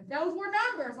 If those were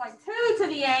numbers, like 2 to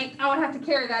the 8, I would have to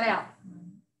carry that out.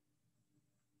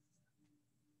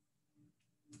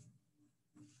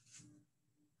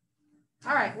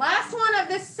 All right, last one of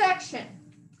this section.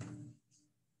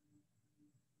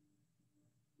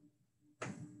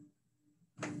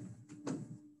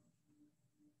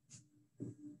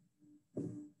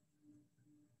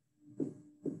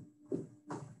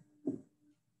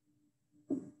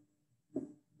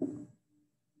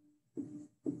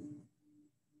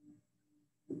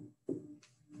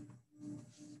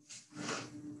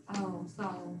 Oh,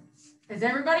 so Is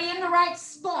everybody in the right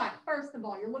spot? First of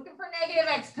all, you're looking for negative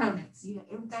exponents. yeah,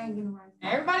 everything in the right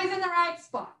spot. Everybody's in the right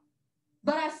spot.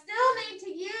 But I still need to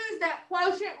use that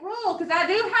quotient rule because I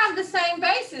do have the same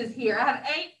bases here. I have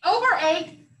 8 over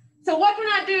 8. So what can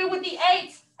I do with the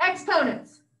 8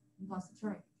 exponents? You gonna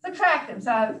subtract. Subtract them.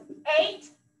 So I have 8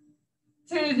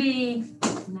 to the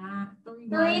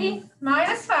 3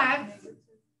 minus 5.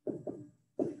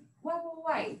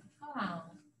 Wait. Hold on.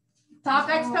 Top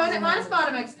exponent minus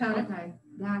bottom exponent. Okay,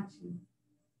 got you.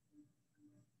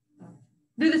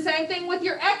 Do the same thing with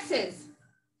your x's.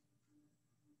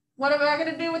 What am I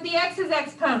going to do with the x's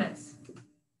exponents?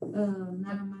 9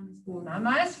 minus 4. 9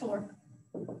 minus 4.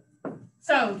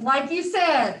 So, like you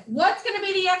said, what's going to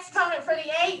be the exponent for the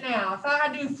 8 now? If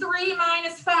I do 3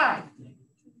 minus 5.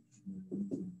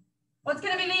 What's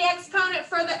going to be the exponent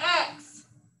for the x?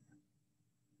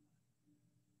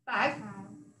 5.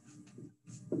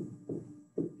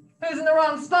 Who's in the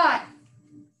wrong spot?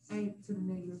 8 to the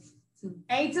negative 2.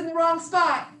 8's in the wrong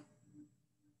spot.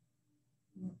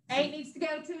 8 needs to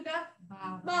go to the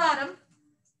bottom.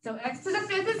 So x to the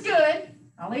 5th is good.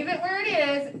 I'll leave it where it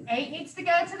is. 8 needs to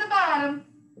go to the bottom.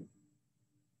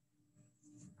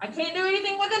 I can't do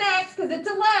anything with an x because it's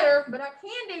a letter, but I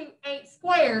can do 8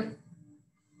 squared.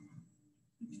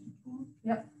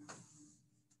 Yep.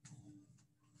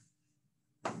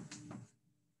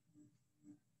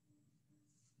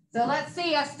 So let's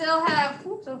see, I still have,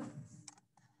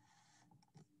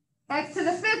 x to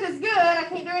the 5th is good. I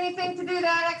can't do anything to do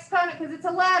that exponent because it's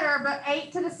a letter, but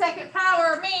 8 to the 2nd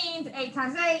power means 8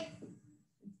 times 8.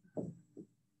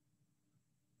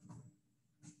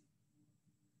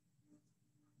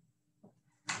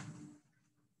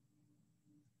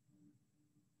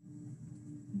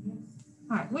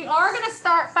 All right, we are going to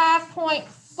start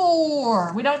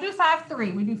 5.4. We don't do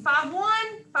 5.3. We do 5.1,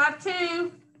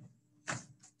 5.2,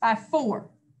 5.4.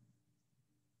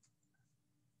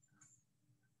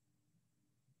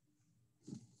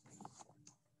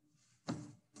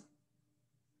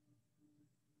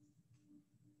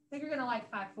 I think you're going to like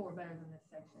 5.4 better than this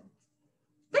section.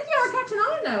 I think you are catching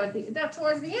on though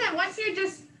towards the end. Once you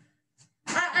just,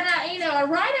 I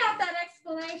write out that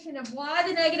explanation of why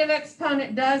the negative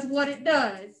exponent does what it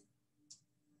does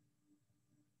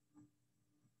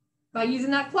by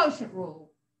using that quotient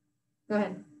rule. Go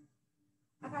ahead.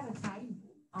 I got a table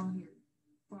on here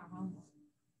for our homework.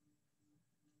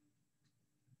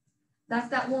 That's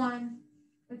that one.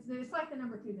 It's like the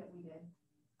number 2 that we did.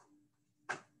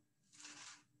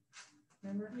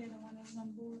 Remember? Yeah, the one that's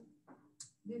on board.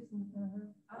 This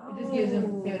one. It just gives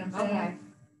them, see what I'm saying? Okay.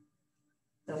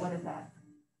 So what is that?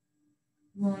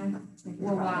 1.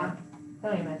 Well, why?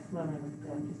 Don't even mess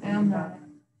with I'm not.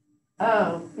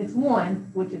 Oh, it's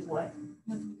 1, which is what?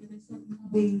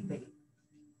 B.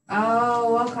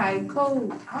 Oh, okay,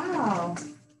 cool. Oh.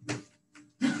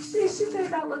 she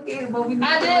said I look at it, but we need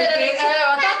I to did. look at it. I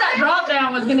thought that drop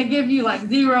down was going to give you like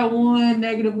 0, 1,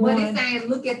 negative 1. What it's saying,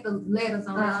 look at the letters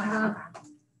on that side.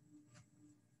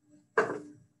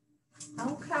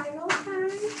 Okay.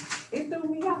 It threw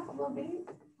me off a little bit.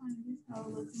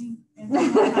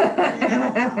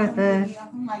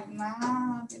 I'm like,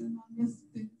 nah,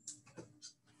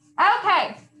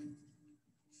 Okay.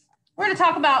 We're going to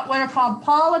talk about what are called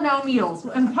polynomials.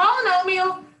 And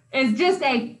polynomial is just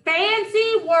a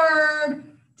fancy word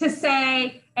to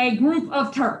say a group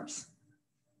of terms.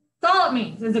 That's all it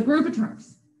means, is a group of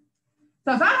terms.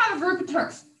 So if I have a group of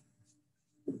terms,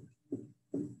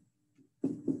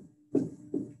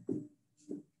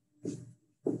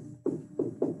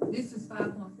 This is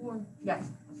 5.4. yes.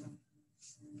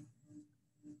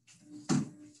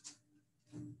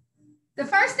 The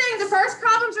first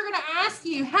problems are going to ask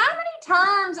you, how many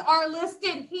terms are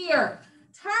listed here?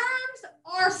 Terms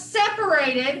are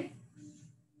separated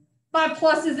by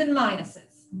pluses and minuses.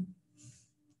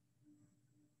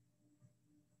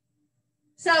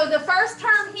 So the first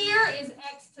term here is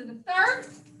x to the 3rd.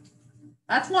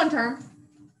 That's one term.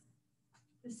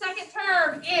 The second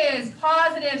term is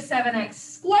positive 7x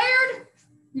squared.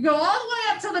 You go all the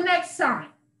way up till the next sign.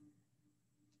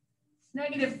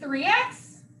 Negative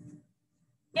 3x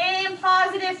and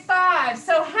positive 5.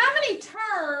 So how many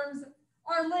terms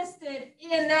are listed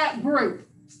in that group?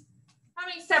 How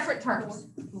many separate terms?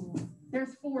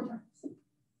 There's 4 terms.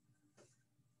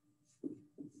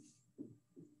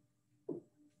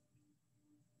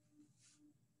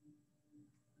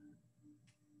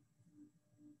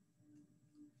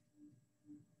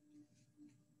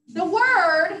 The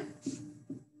word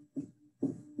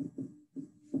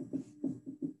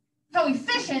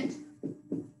coefficient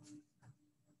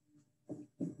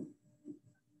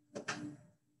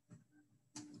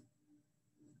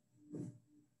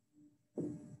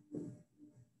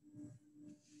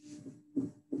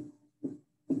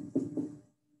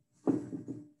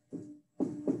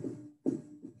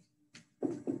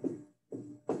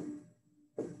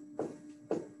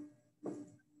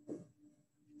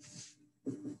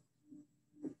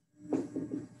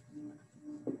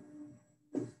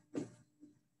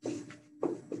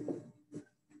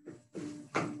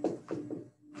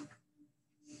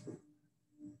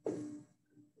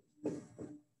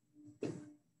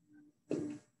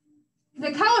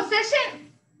the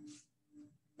coefficient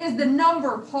is the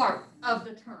number part of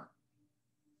the term,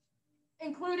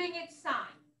 including its sign.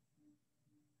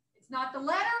 It's not the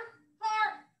letter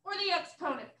part or the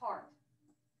exponent part.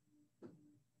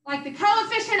 Like the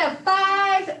coefficient of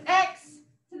 5x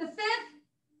to the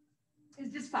 5th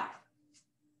is just 5.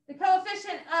 The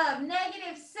coefficient of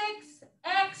negative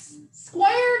 6x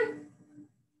squared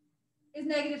is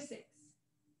negative 6.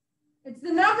 It's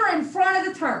the number in front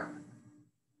of the term.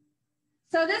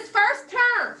 So this first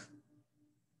term,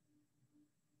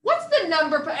 what's the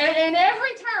number? And every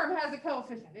term has a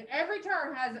coefficient. And every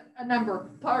term has a number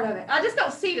part of it. I just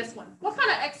don't see this one. What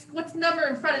kind of x, what's the number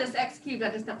in front of this x cubed? I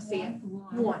just don't see it.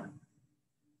 1.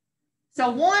 So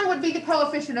 1 would be the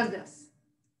coefficient of this.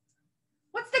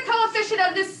 What's the coefficient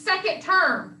of this second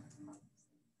term?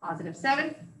 Positive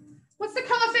 7. What's the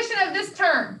coefficient of this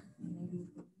term?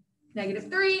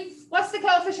 Negative 3. What's the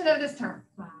coefficient of this term?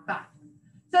 5.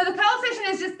 So the coefficient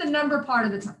is just the number part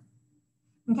of the term.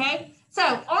 Okay? So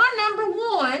on number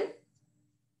 1,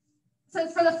 so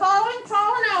for the following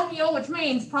polynomial, which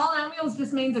means polynomials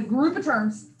just means a group of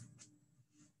terms,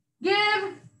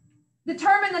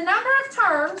 determine the number of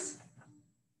terms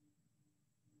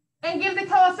and give the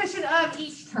coefficient of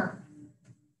each term.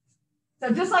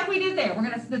 So just like we did there, we're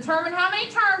going to determine how many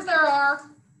terms there are,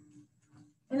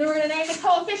 and then we're going to name the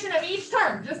coefficient of each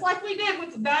term, just like we did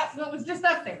with that what was just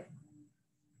up there.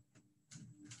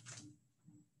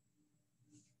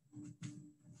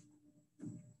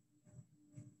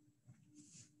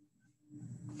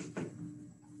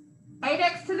 Eight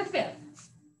x to the 5th.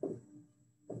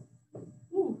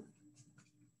 Ooh.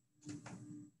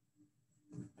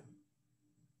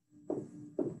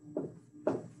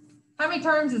 How many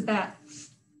terms is that?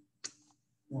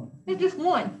 1. It's just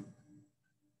 1.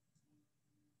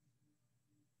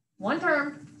 1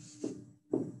 term.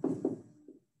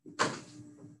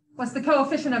 What's the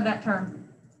coefficient of that term?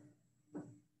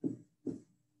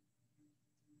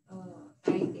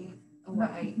 8. No,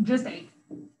 8. Just 8.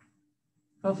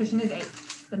 Coefficient is 8.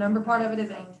 The number part of it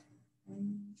is 8.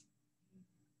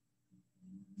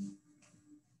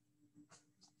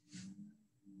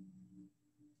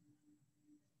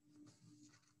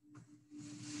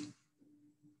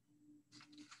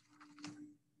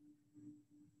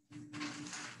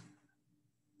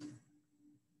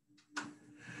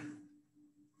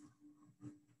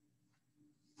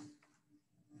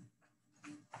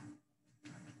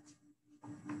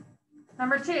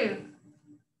 Number 2.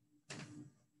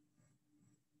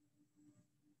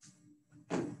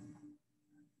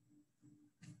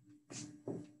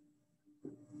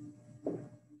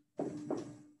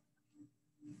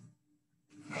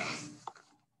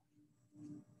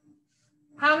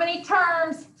 How many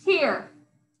terms here?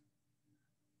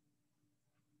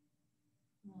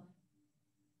 1.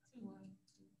 2.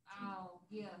 Oh,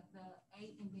 yeah, the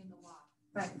 8 and then the y.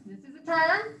 Right. This is a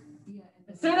term. Yeah.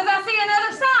 As soon as I see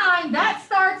another sign, that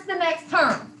starts the next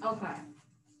term. Okay.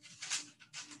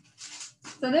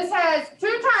 So this has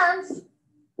 2 terms.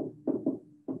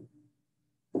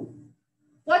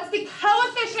 What's the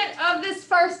coefficient of this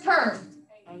first term?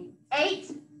 8.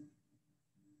 8.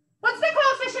 What's the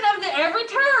coefficient of the, every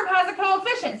term has a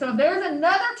coefficient. So if there's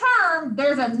another term,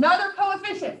 there's another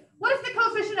coefficient. What is the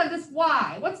coefficient of this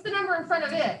y? What's the number in front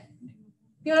of it?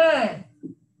 Good.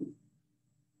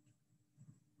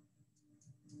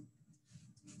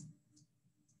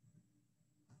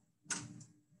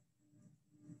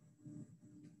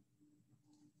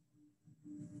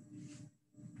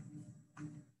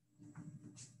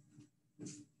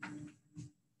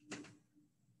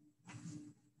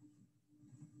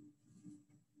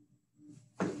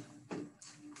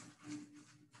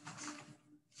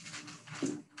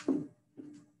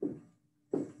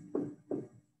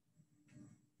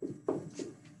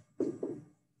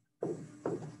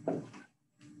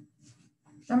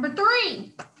 Number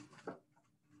 3.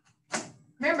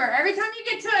 Remember, every time you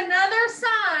get to another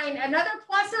sign, another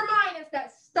plus or minus,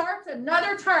 that starts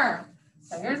another term.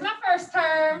 So here's my first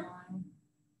term.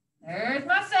 There's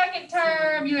my second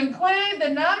term. You include the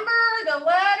number, the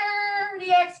letter,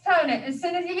 the exponent. As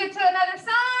soon as you get to another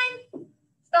sign,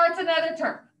 starts another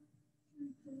term.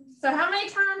 So how many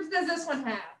terms does this one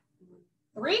have?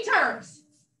 3 terms.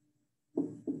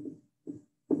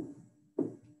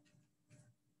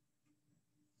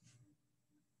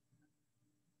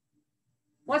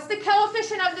 What's the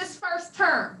coefficient of this first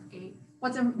term? 8.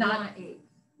 What's a not 8?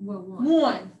 Well,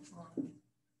 1.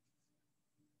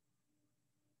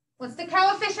 What's the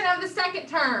coefficient of the second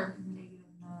term?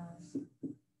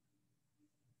 -9.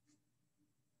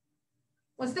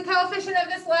 What's the coefficient of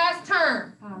this last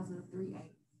term? Positive 3,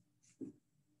 8.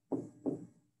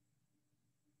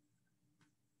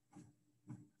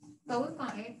 So it's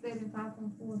gonna X that in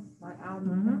 5.4, like out.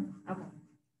 Okay.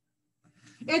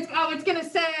 It's going to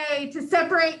say to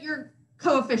separate your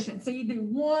coefficient. So you do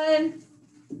 1,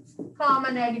 comma,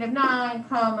 -9,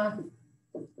 comma,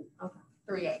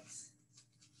 3/8.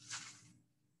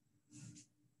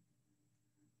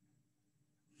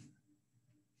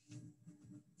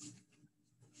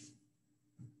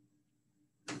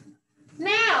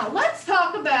 Now, let's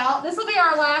talk about, this will be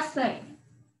our last thing.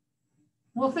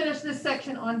 We'll finish this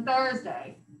section on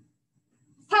Thursday.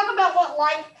 Let's talk about what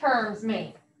like terms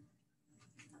mean.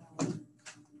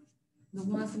 The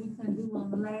ones we couldn't do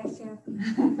on the last chapter.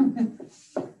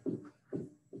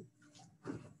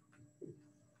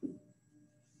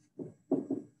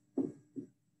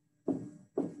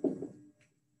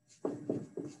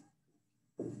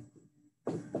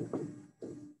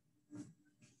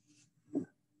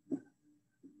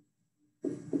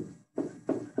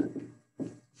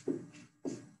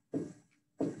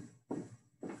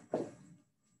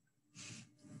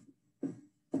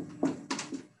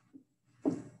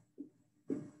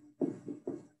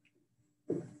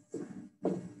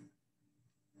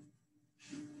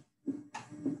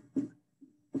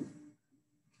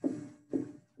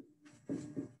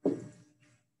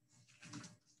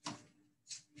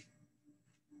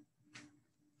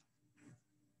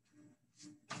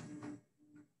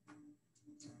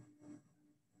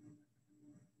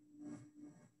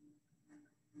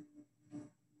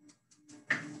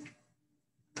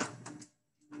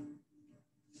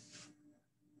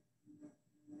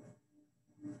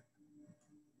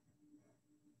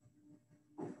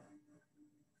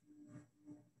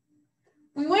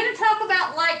 We want to talk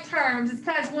about like terms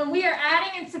because when we are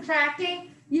adding and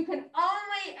subtracting, you can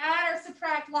only add or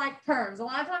subtract like terms. A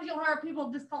lot of times you'll hear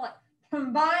people just call it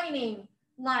combining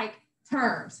like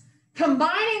terms.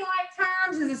 Combining like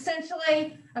terms is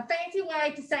essentially a fancy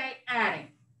way to say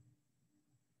adding.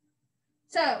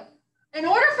 So in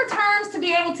order for terms to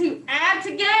be able to add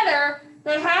together,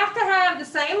 they have to have the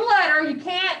same letter. You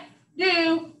can't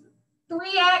do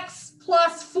 3x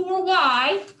plus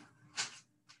 4y.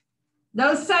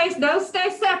 Those stay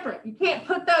separate. You can't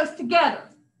put those together.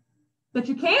 But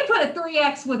you can put a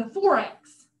 3x with a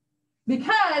 4x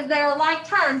because they are like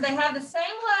terms. They have the same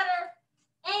letter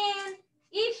and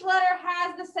each letter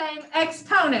has the same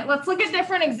exponent. Let's look at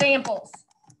different examples.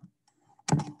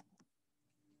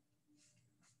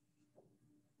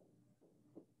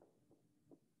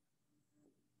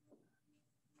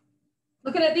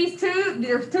 Looking at these two,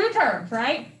 there's 2 terms,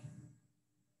 right?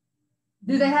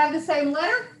 Do they have the same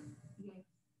letter?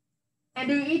 And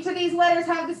do each of these letters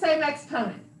have the same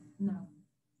exponent? No.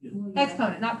 Yeah.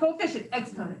 Exponent, not coefficient,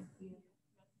 exponent.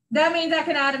 That means I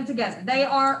can add them together. They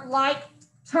are like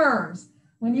terms.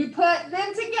 When you put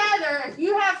them together, if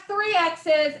you have 3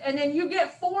 x's and then you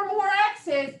get 4 more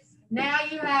x's, now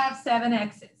you have 7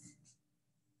 x's.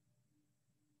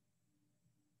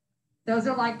 Those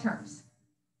are like terms.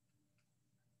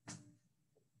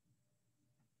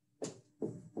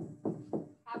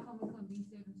 How come it couldn't be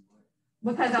 7 squared?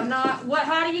 Because I'm not,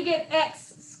 how do you get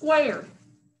x squared?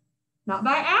 Not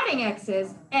by adding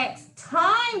x's. X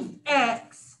times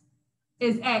x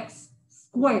is x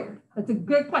squared. That's a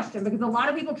good question because a lot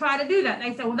of people try to do that.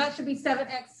 They say, well, that should be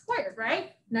 7x squared,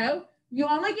 right? No, you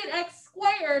only get x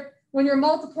squared when you're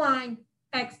multiplying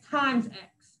x times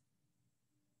x.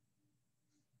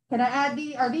 Can I add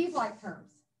are these like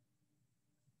terms?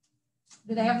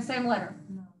 Do they have the same letter?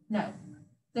 No. No.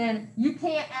 Then you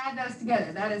can't add those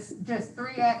together. That is just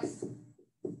 3x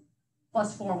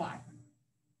plus 4y.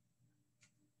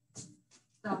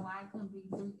 So y couldn't be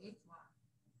 3xy.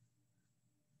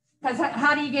 Because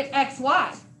how do you get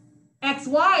xy?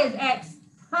 Xy is x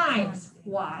times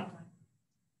y.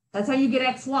 That's how you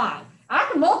get xy. I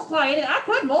can multiply it. I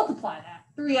could multiply that.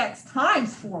 3x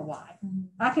times 4y.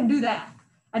 I can do that.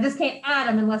 I just can't add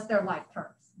them unless they're like terms.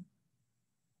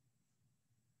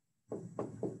 Okay,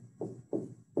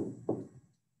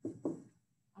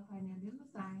 now they're the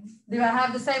same. Do I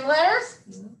have the same letters?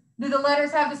 Yeah. Do the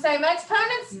letters have the same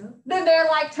exponents? Yeah. Then they're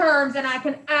like terms and I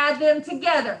can add them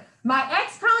together. My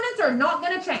exponents are not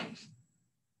going to change.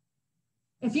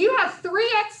 If you have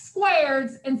 3x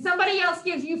squareds and somebody else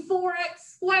gives you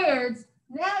 4x squareds,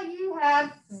 now you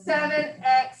have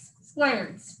 7x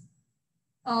squareds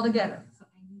all together.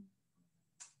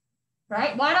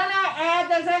 Right? Why don't I add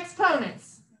those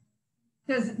exponents?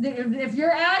 Because if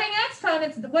you're adding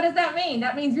exponents, what does that mean?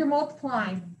 That means you're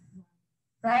multiplying,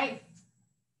 right?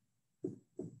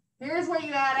 Here's where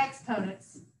you add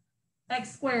exponents.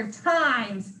 X squared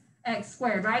times x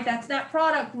squared, right? That's that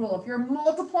product rule. If you're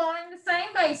multiplying the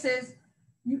same bases,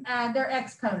 you add their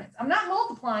exponents. I'm not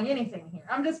multiplying anything here.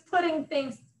 I'm just putting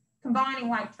things, combining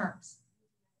like terms,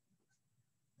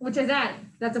 which is adding.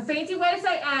 That's a fancy way to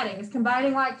say adding, is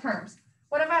combining like terms.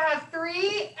 What if I have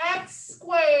 3x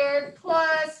squared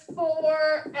plus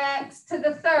 4x to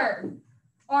the third?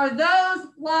 Are those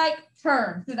like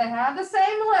terms? Do they have the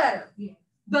same letter? Yeah.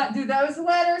 But do those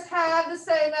letters have the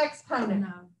same exponent?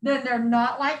 No. Then they're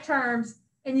not like terms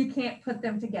and you can't put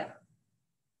them together.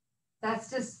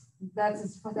 That's as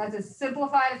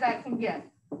simplified as that can get.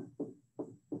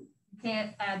 You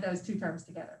can't add those two terms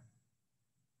together.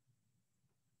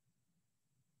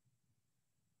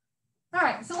 All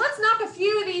right, so let's knock a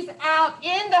few of these out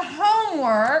in the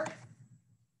homework.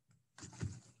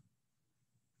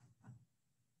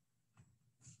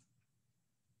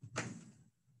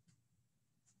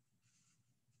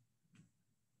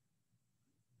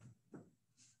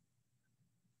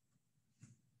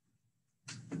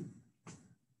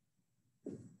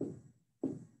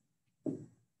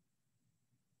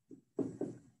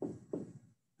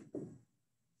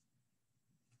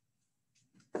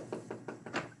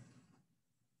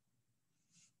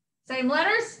 Same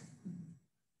letters?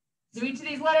 Do each of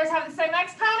these letters have the same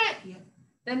exponent? Yeah.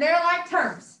 Then they're like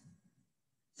terms.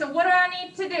 So what do I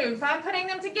need to do? If I'm putting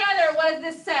them together, what does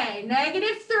this say?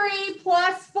 -3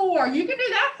 plus 4. You can do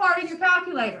that part in your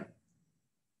calculator.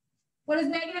 What is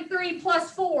 -3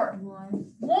 plus 4?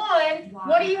 1. 1.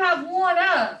 What do you have 1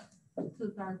 of? To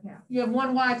the third power. You have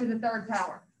 1y to the third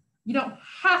power. You don't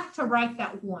have to write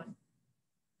that 1,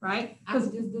 right? I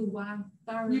could just do y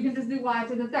third. You can just do y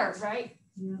to the third, right?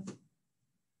 Yeah.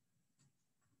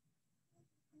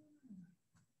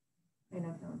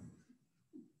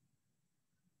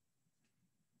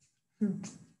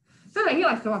 So he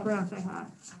likes to walk around and say hi.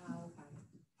 Oh, okay.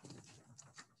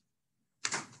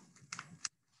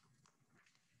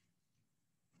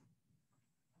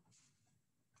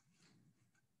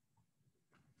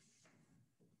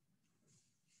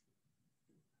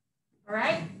 All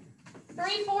right.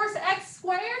 3/4 x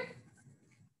squared.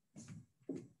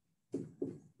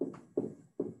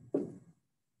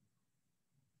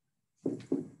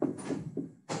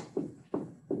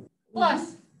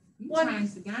 Plus You 1.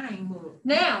 changed the game up.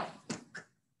 Now,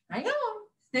 hang on.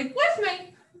 Stick with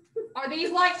me. Are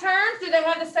these like terms? Do they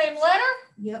have the same letter?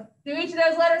 Yep. Do each of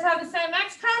those letters have the same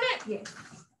exponent? Yes.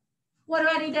 What do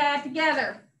I need to add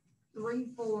together?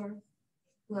 3/4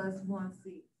 plus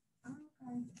 1/6.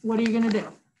 Okay. What are you going to do?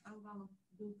 I'm gonna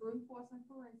do 3/4 in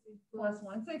parentheses. Plus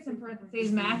 1/6 in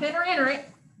parentheses. Math it or enter it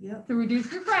Yep. to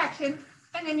reduce your fraction,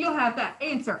 and then you'll have that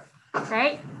answer.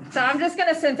 Right? So I'm just going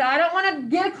to, since I don't want to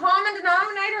get a common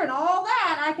denominator and all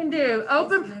that, I can do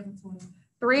open 11/20.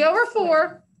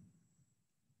 3/4.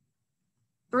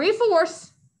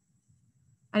 3/4.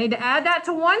 I need to add that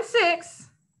to 1/6.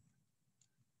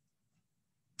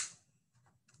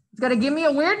 It's going to give me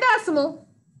a weird decimal.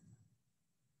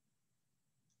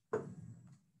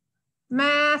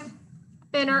 Math,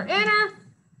 enter,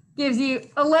 gives you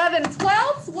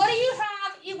 11/12. What do you have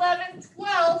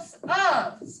 11/12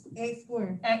 of? X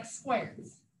squared. X squared.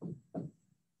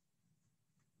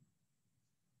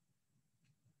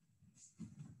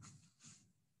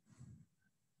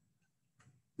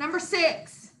 Number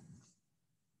 6.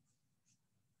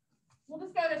 We'll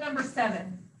just go to number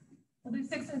 7. We'll do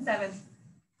 6 and 7.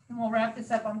 And we'll wrap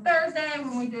this up on Thursday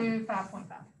when we do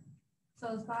 5.5.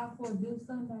 So it's 5/4 due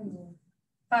Sunday. Or?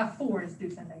 5/4 is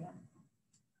due Sunday. Yeah.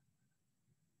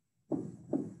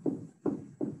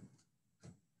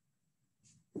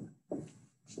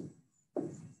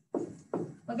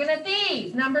 Looking at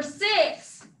these, number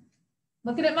 6.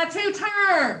 Looking at my two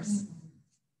terms.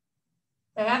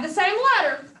 They have the same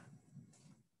letter.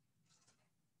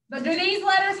 But do these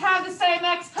letters have the same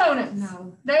exponents?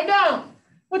 No. They don't,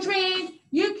 which means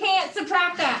you can't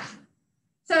subtract that.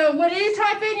 So when you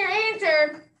type in your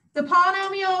answer, the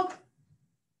polynomial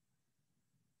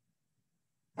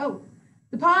Oh,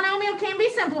 the polynomial can be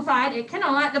simplified. It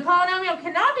cannot. The polynomial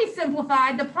cannot be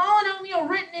simplified. The polynomial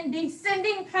written in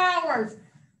descending powers.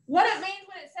 What it means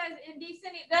when it says in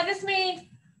descending, that just means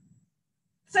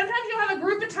sometimes you'll have a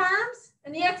group of terms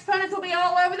and the exponents will be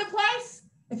all over the place.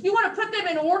 If you want to put them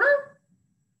in order,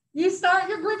 you start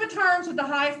your group of terms with the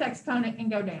highest exponent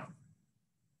and go down,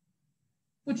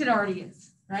 which it already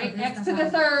is, right? So X to the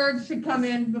third should come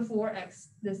in before X,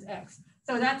 this X.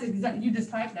 So that's exactly, you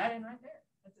just type that in right there.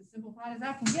 That's as simplified as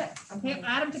I can get. I can't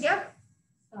add them together.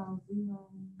 So 0.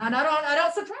 And I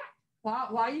don't subtract. Why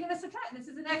are you going to subtract? This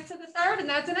is an X to the third and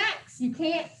that's an X. You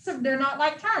can't, they're not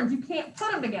like terms. You can't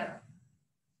put them together.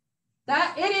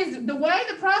 That it is, the way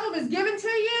the problem is given to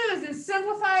you is as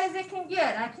simplified as it can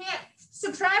get. I can't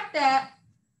subtract that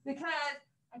because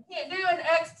I can't do an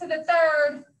X to the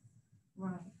third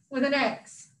with an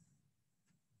X.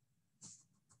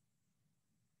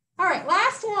 All right,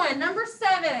 last one, number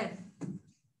 7.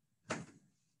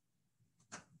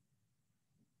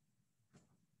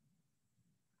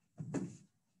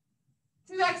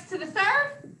 2x to the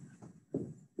third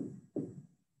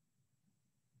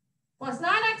plus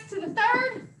 9x to the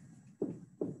third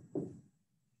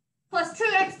plus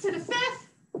 2x to the fifth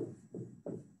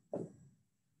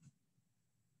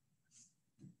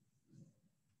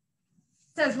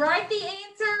says write the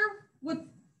answer with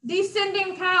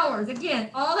descending powers.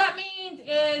 Again, all that means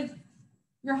is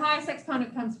your highest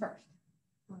exponent comes first.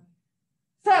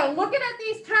 So looking at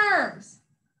these terms,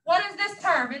 what is this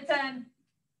term? It's an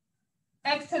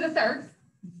x to the third.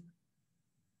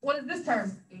 What is this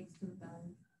term? X to the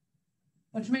third.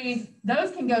 Which means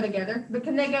those can go together, but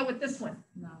can they go with this one?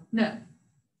 No. No.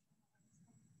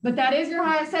 But that is your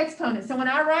highest exponent. So when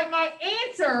I write my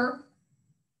answer,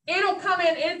 it'll come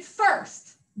in its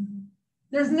first.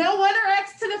 There's no other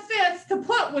x to the fifth to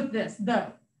put with this,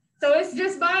 though. So it's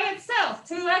just by itself,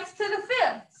 2x to the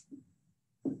fifth.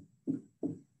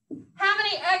 How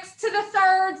many x to the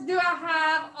thirds do I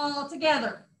have all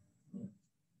together?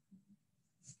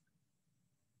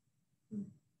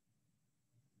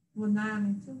 Well, 9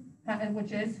 and 2.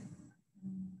 Which is?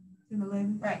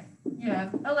 11. Right. You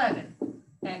have 11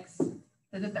 x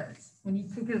to the thirds.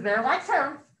 Because they're like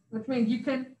terms, which means you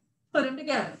can put them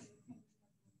together.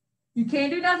 You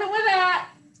can't do nothing with that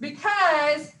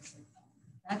because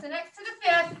that's an x to the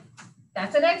fifth,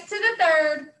 that's an x to the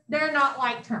third. They're not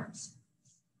like terms.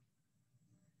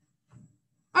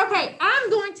 Okay, I'm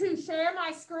going to share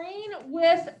my screen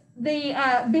with the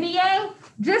video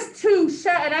just to show,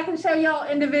 and I can show y'all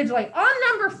individually. On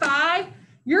number 5,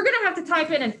 you're going to have to type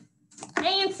in an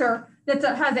answer that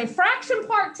has a fraction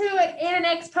part to it and an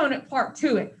exponent part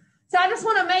to it. So I just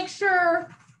want to make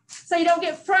sure, so you don't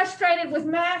get frustrated with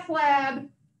Math Lab,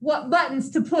 what buttons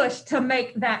to push to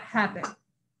make that happen.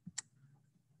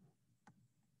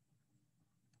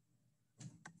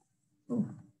 Ooh.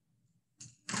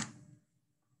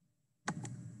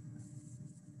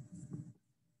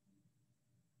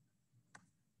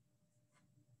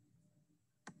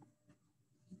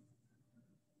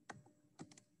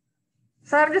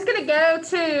 So I'm just going to go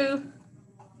to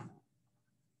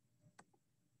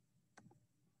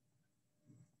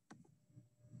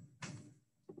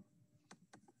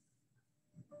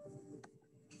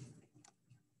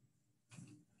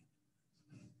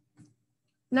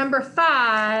number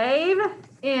 5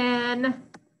 in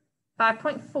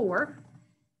 5.4.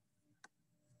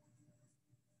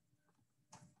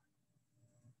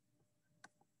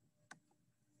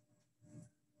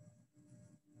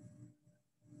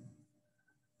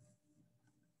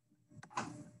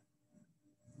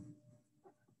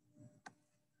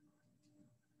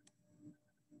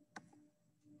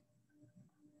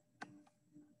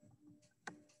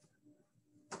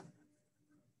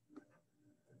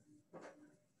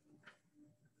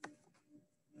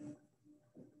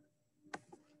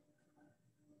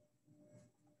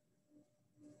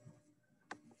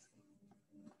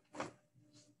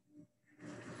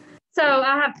 So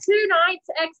I have 2/9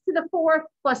 x to the 4th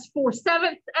plus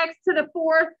 4/7 x to the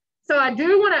 4th. So I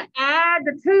do want to add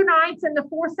the 2/9 and the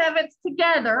 4/7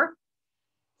 together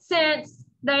since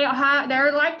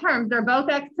they're like terms. They're both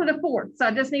x to the 4th. So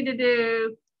I just need to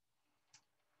do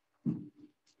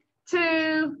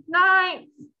 2/9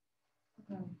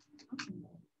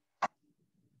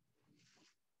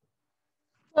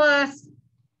 plus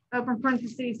open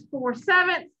parentheses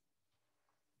 4/7.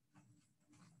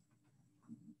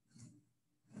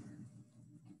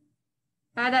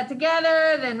 Add that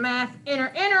together, then math,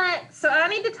 enter it. So I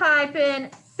need to type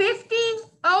in 50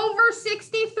 over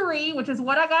 63, which is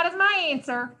what I got as my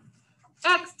answer,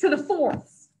 x to the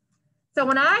 4th. So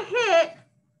when I hit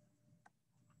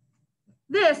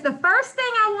this, the first thing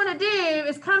I want to do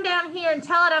is come down here and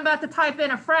tell it I'm about to type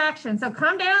in a fraction. So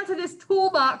come down to this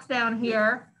toolbox down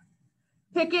here,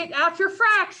 pick it out your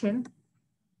fraction.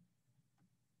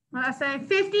 When I say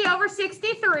 50 over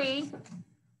 63,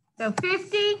 so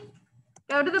 50,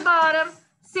 go to the bottom,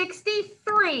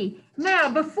 63. Now,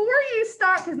 before you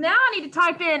start, because now I need to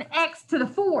type in x to the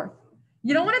 4th.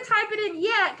 You don't want to type it in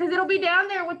yet because it'll be down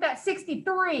there with that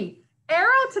 63.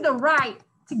 Arrow to the right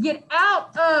to get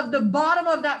out of the bottom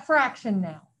of that fraction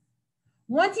now.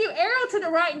 Once you arrow to the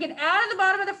right and get out of the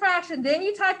bottom of the fraction, then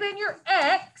you type in your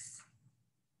x.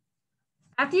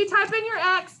 After you type in your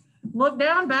x, look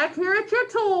down back here at your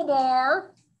toolbar.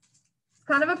 It's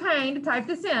kind of a pain to type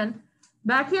this in.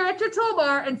 Back here at your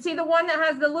toolbar and see the one that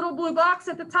has the little blue box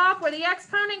at the top where the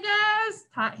exponent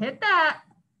goes? Hit that.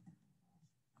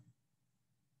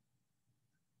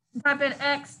 Type in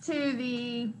x to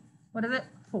the, what is it?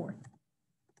 4th.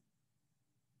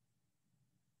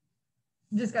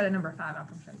 Just got a number 5, I'll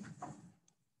show you.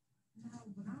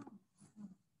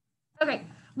 Okay,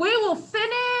 we will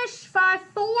finish 5-4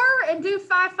 and do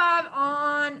 5-5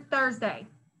 on Thursday.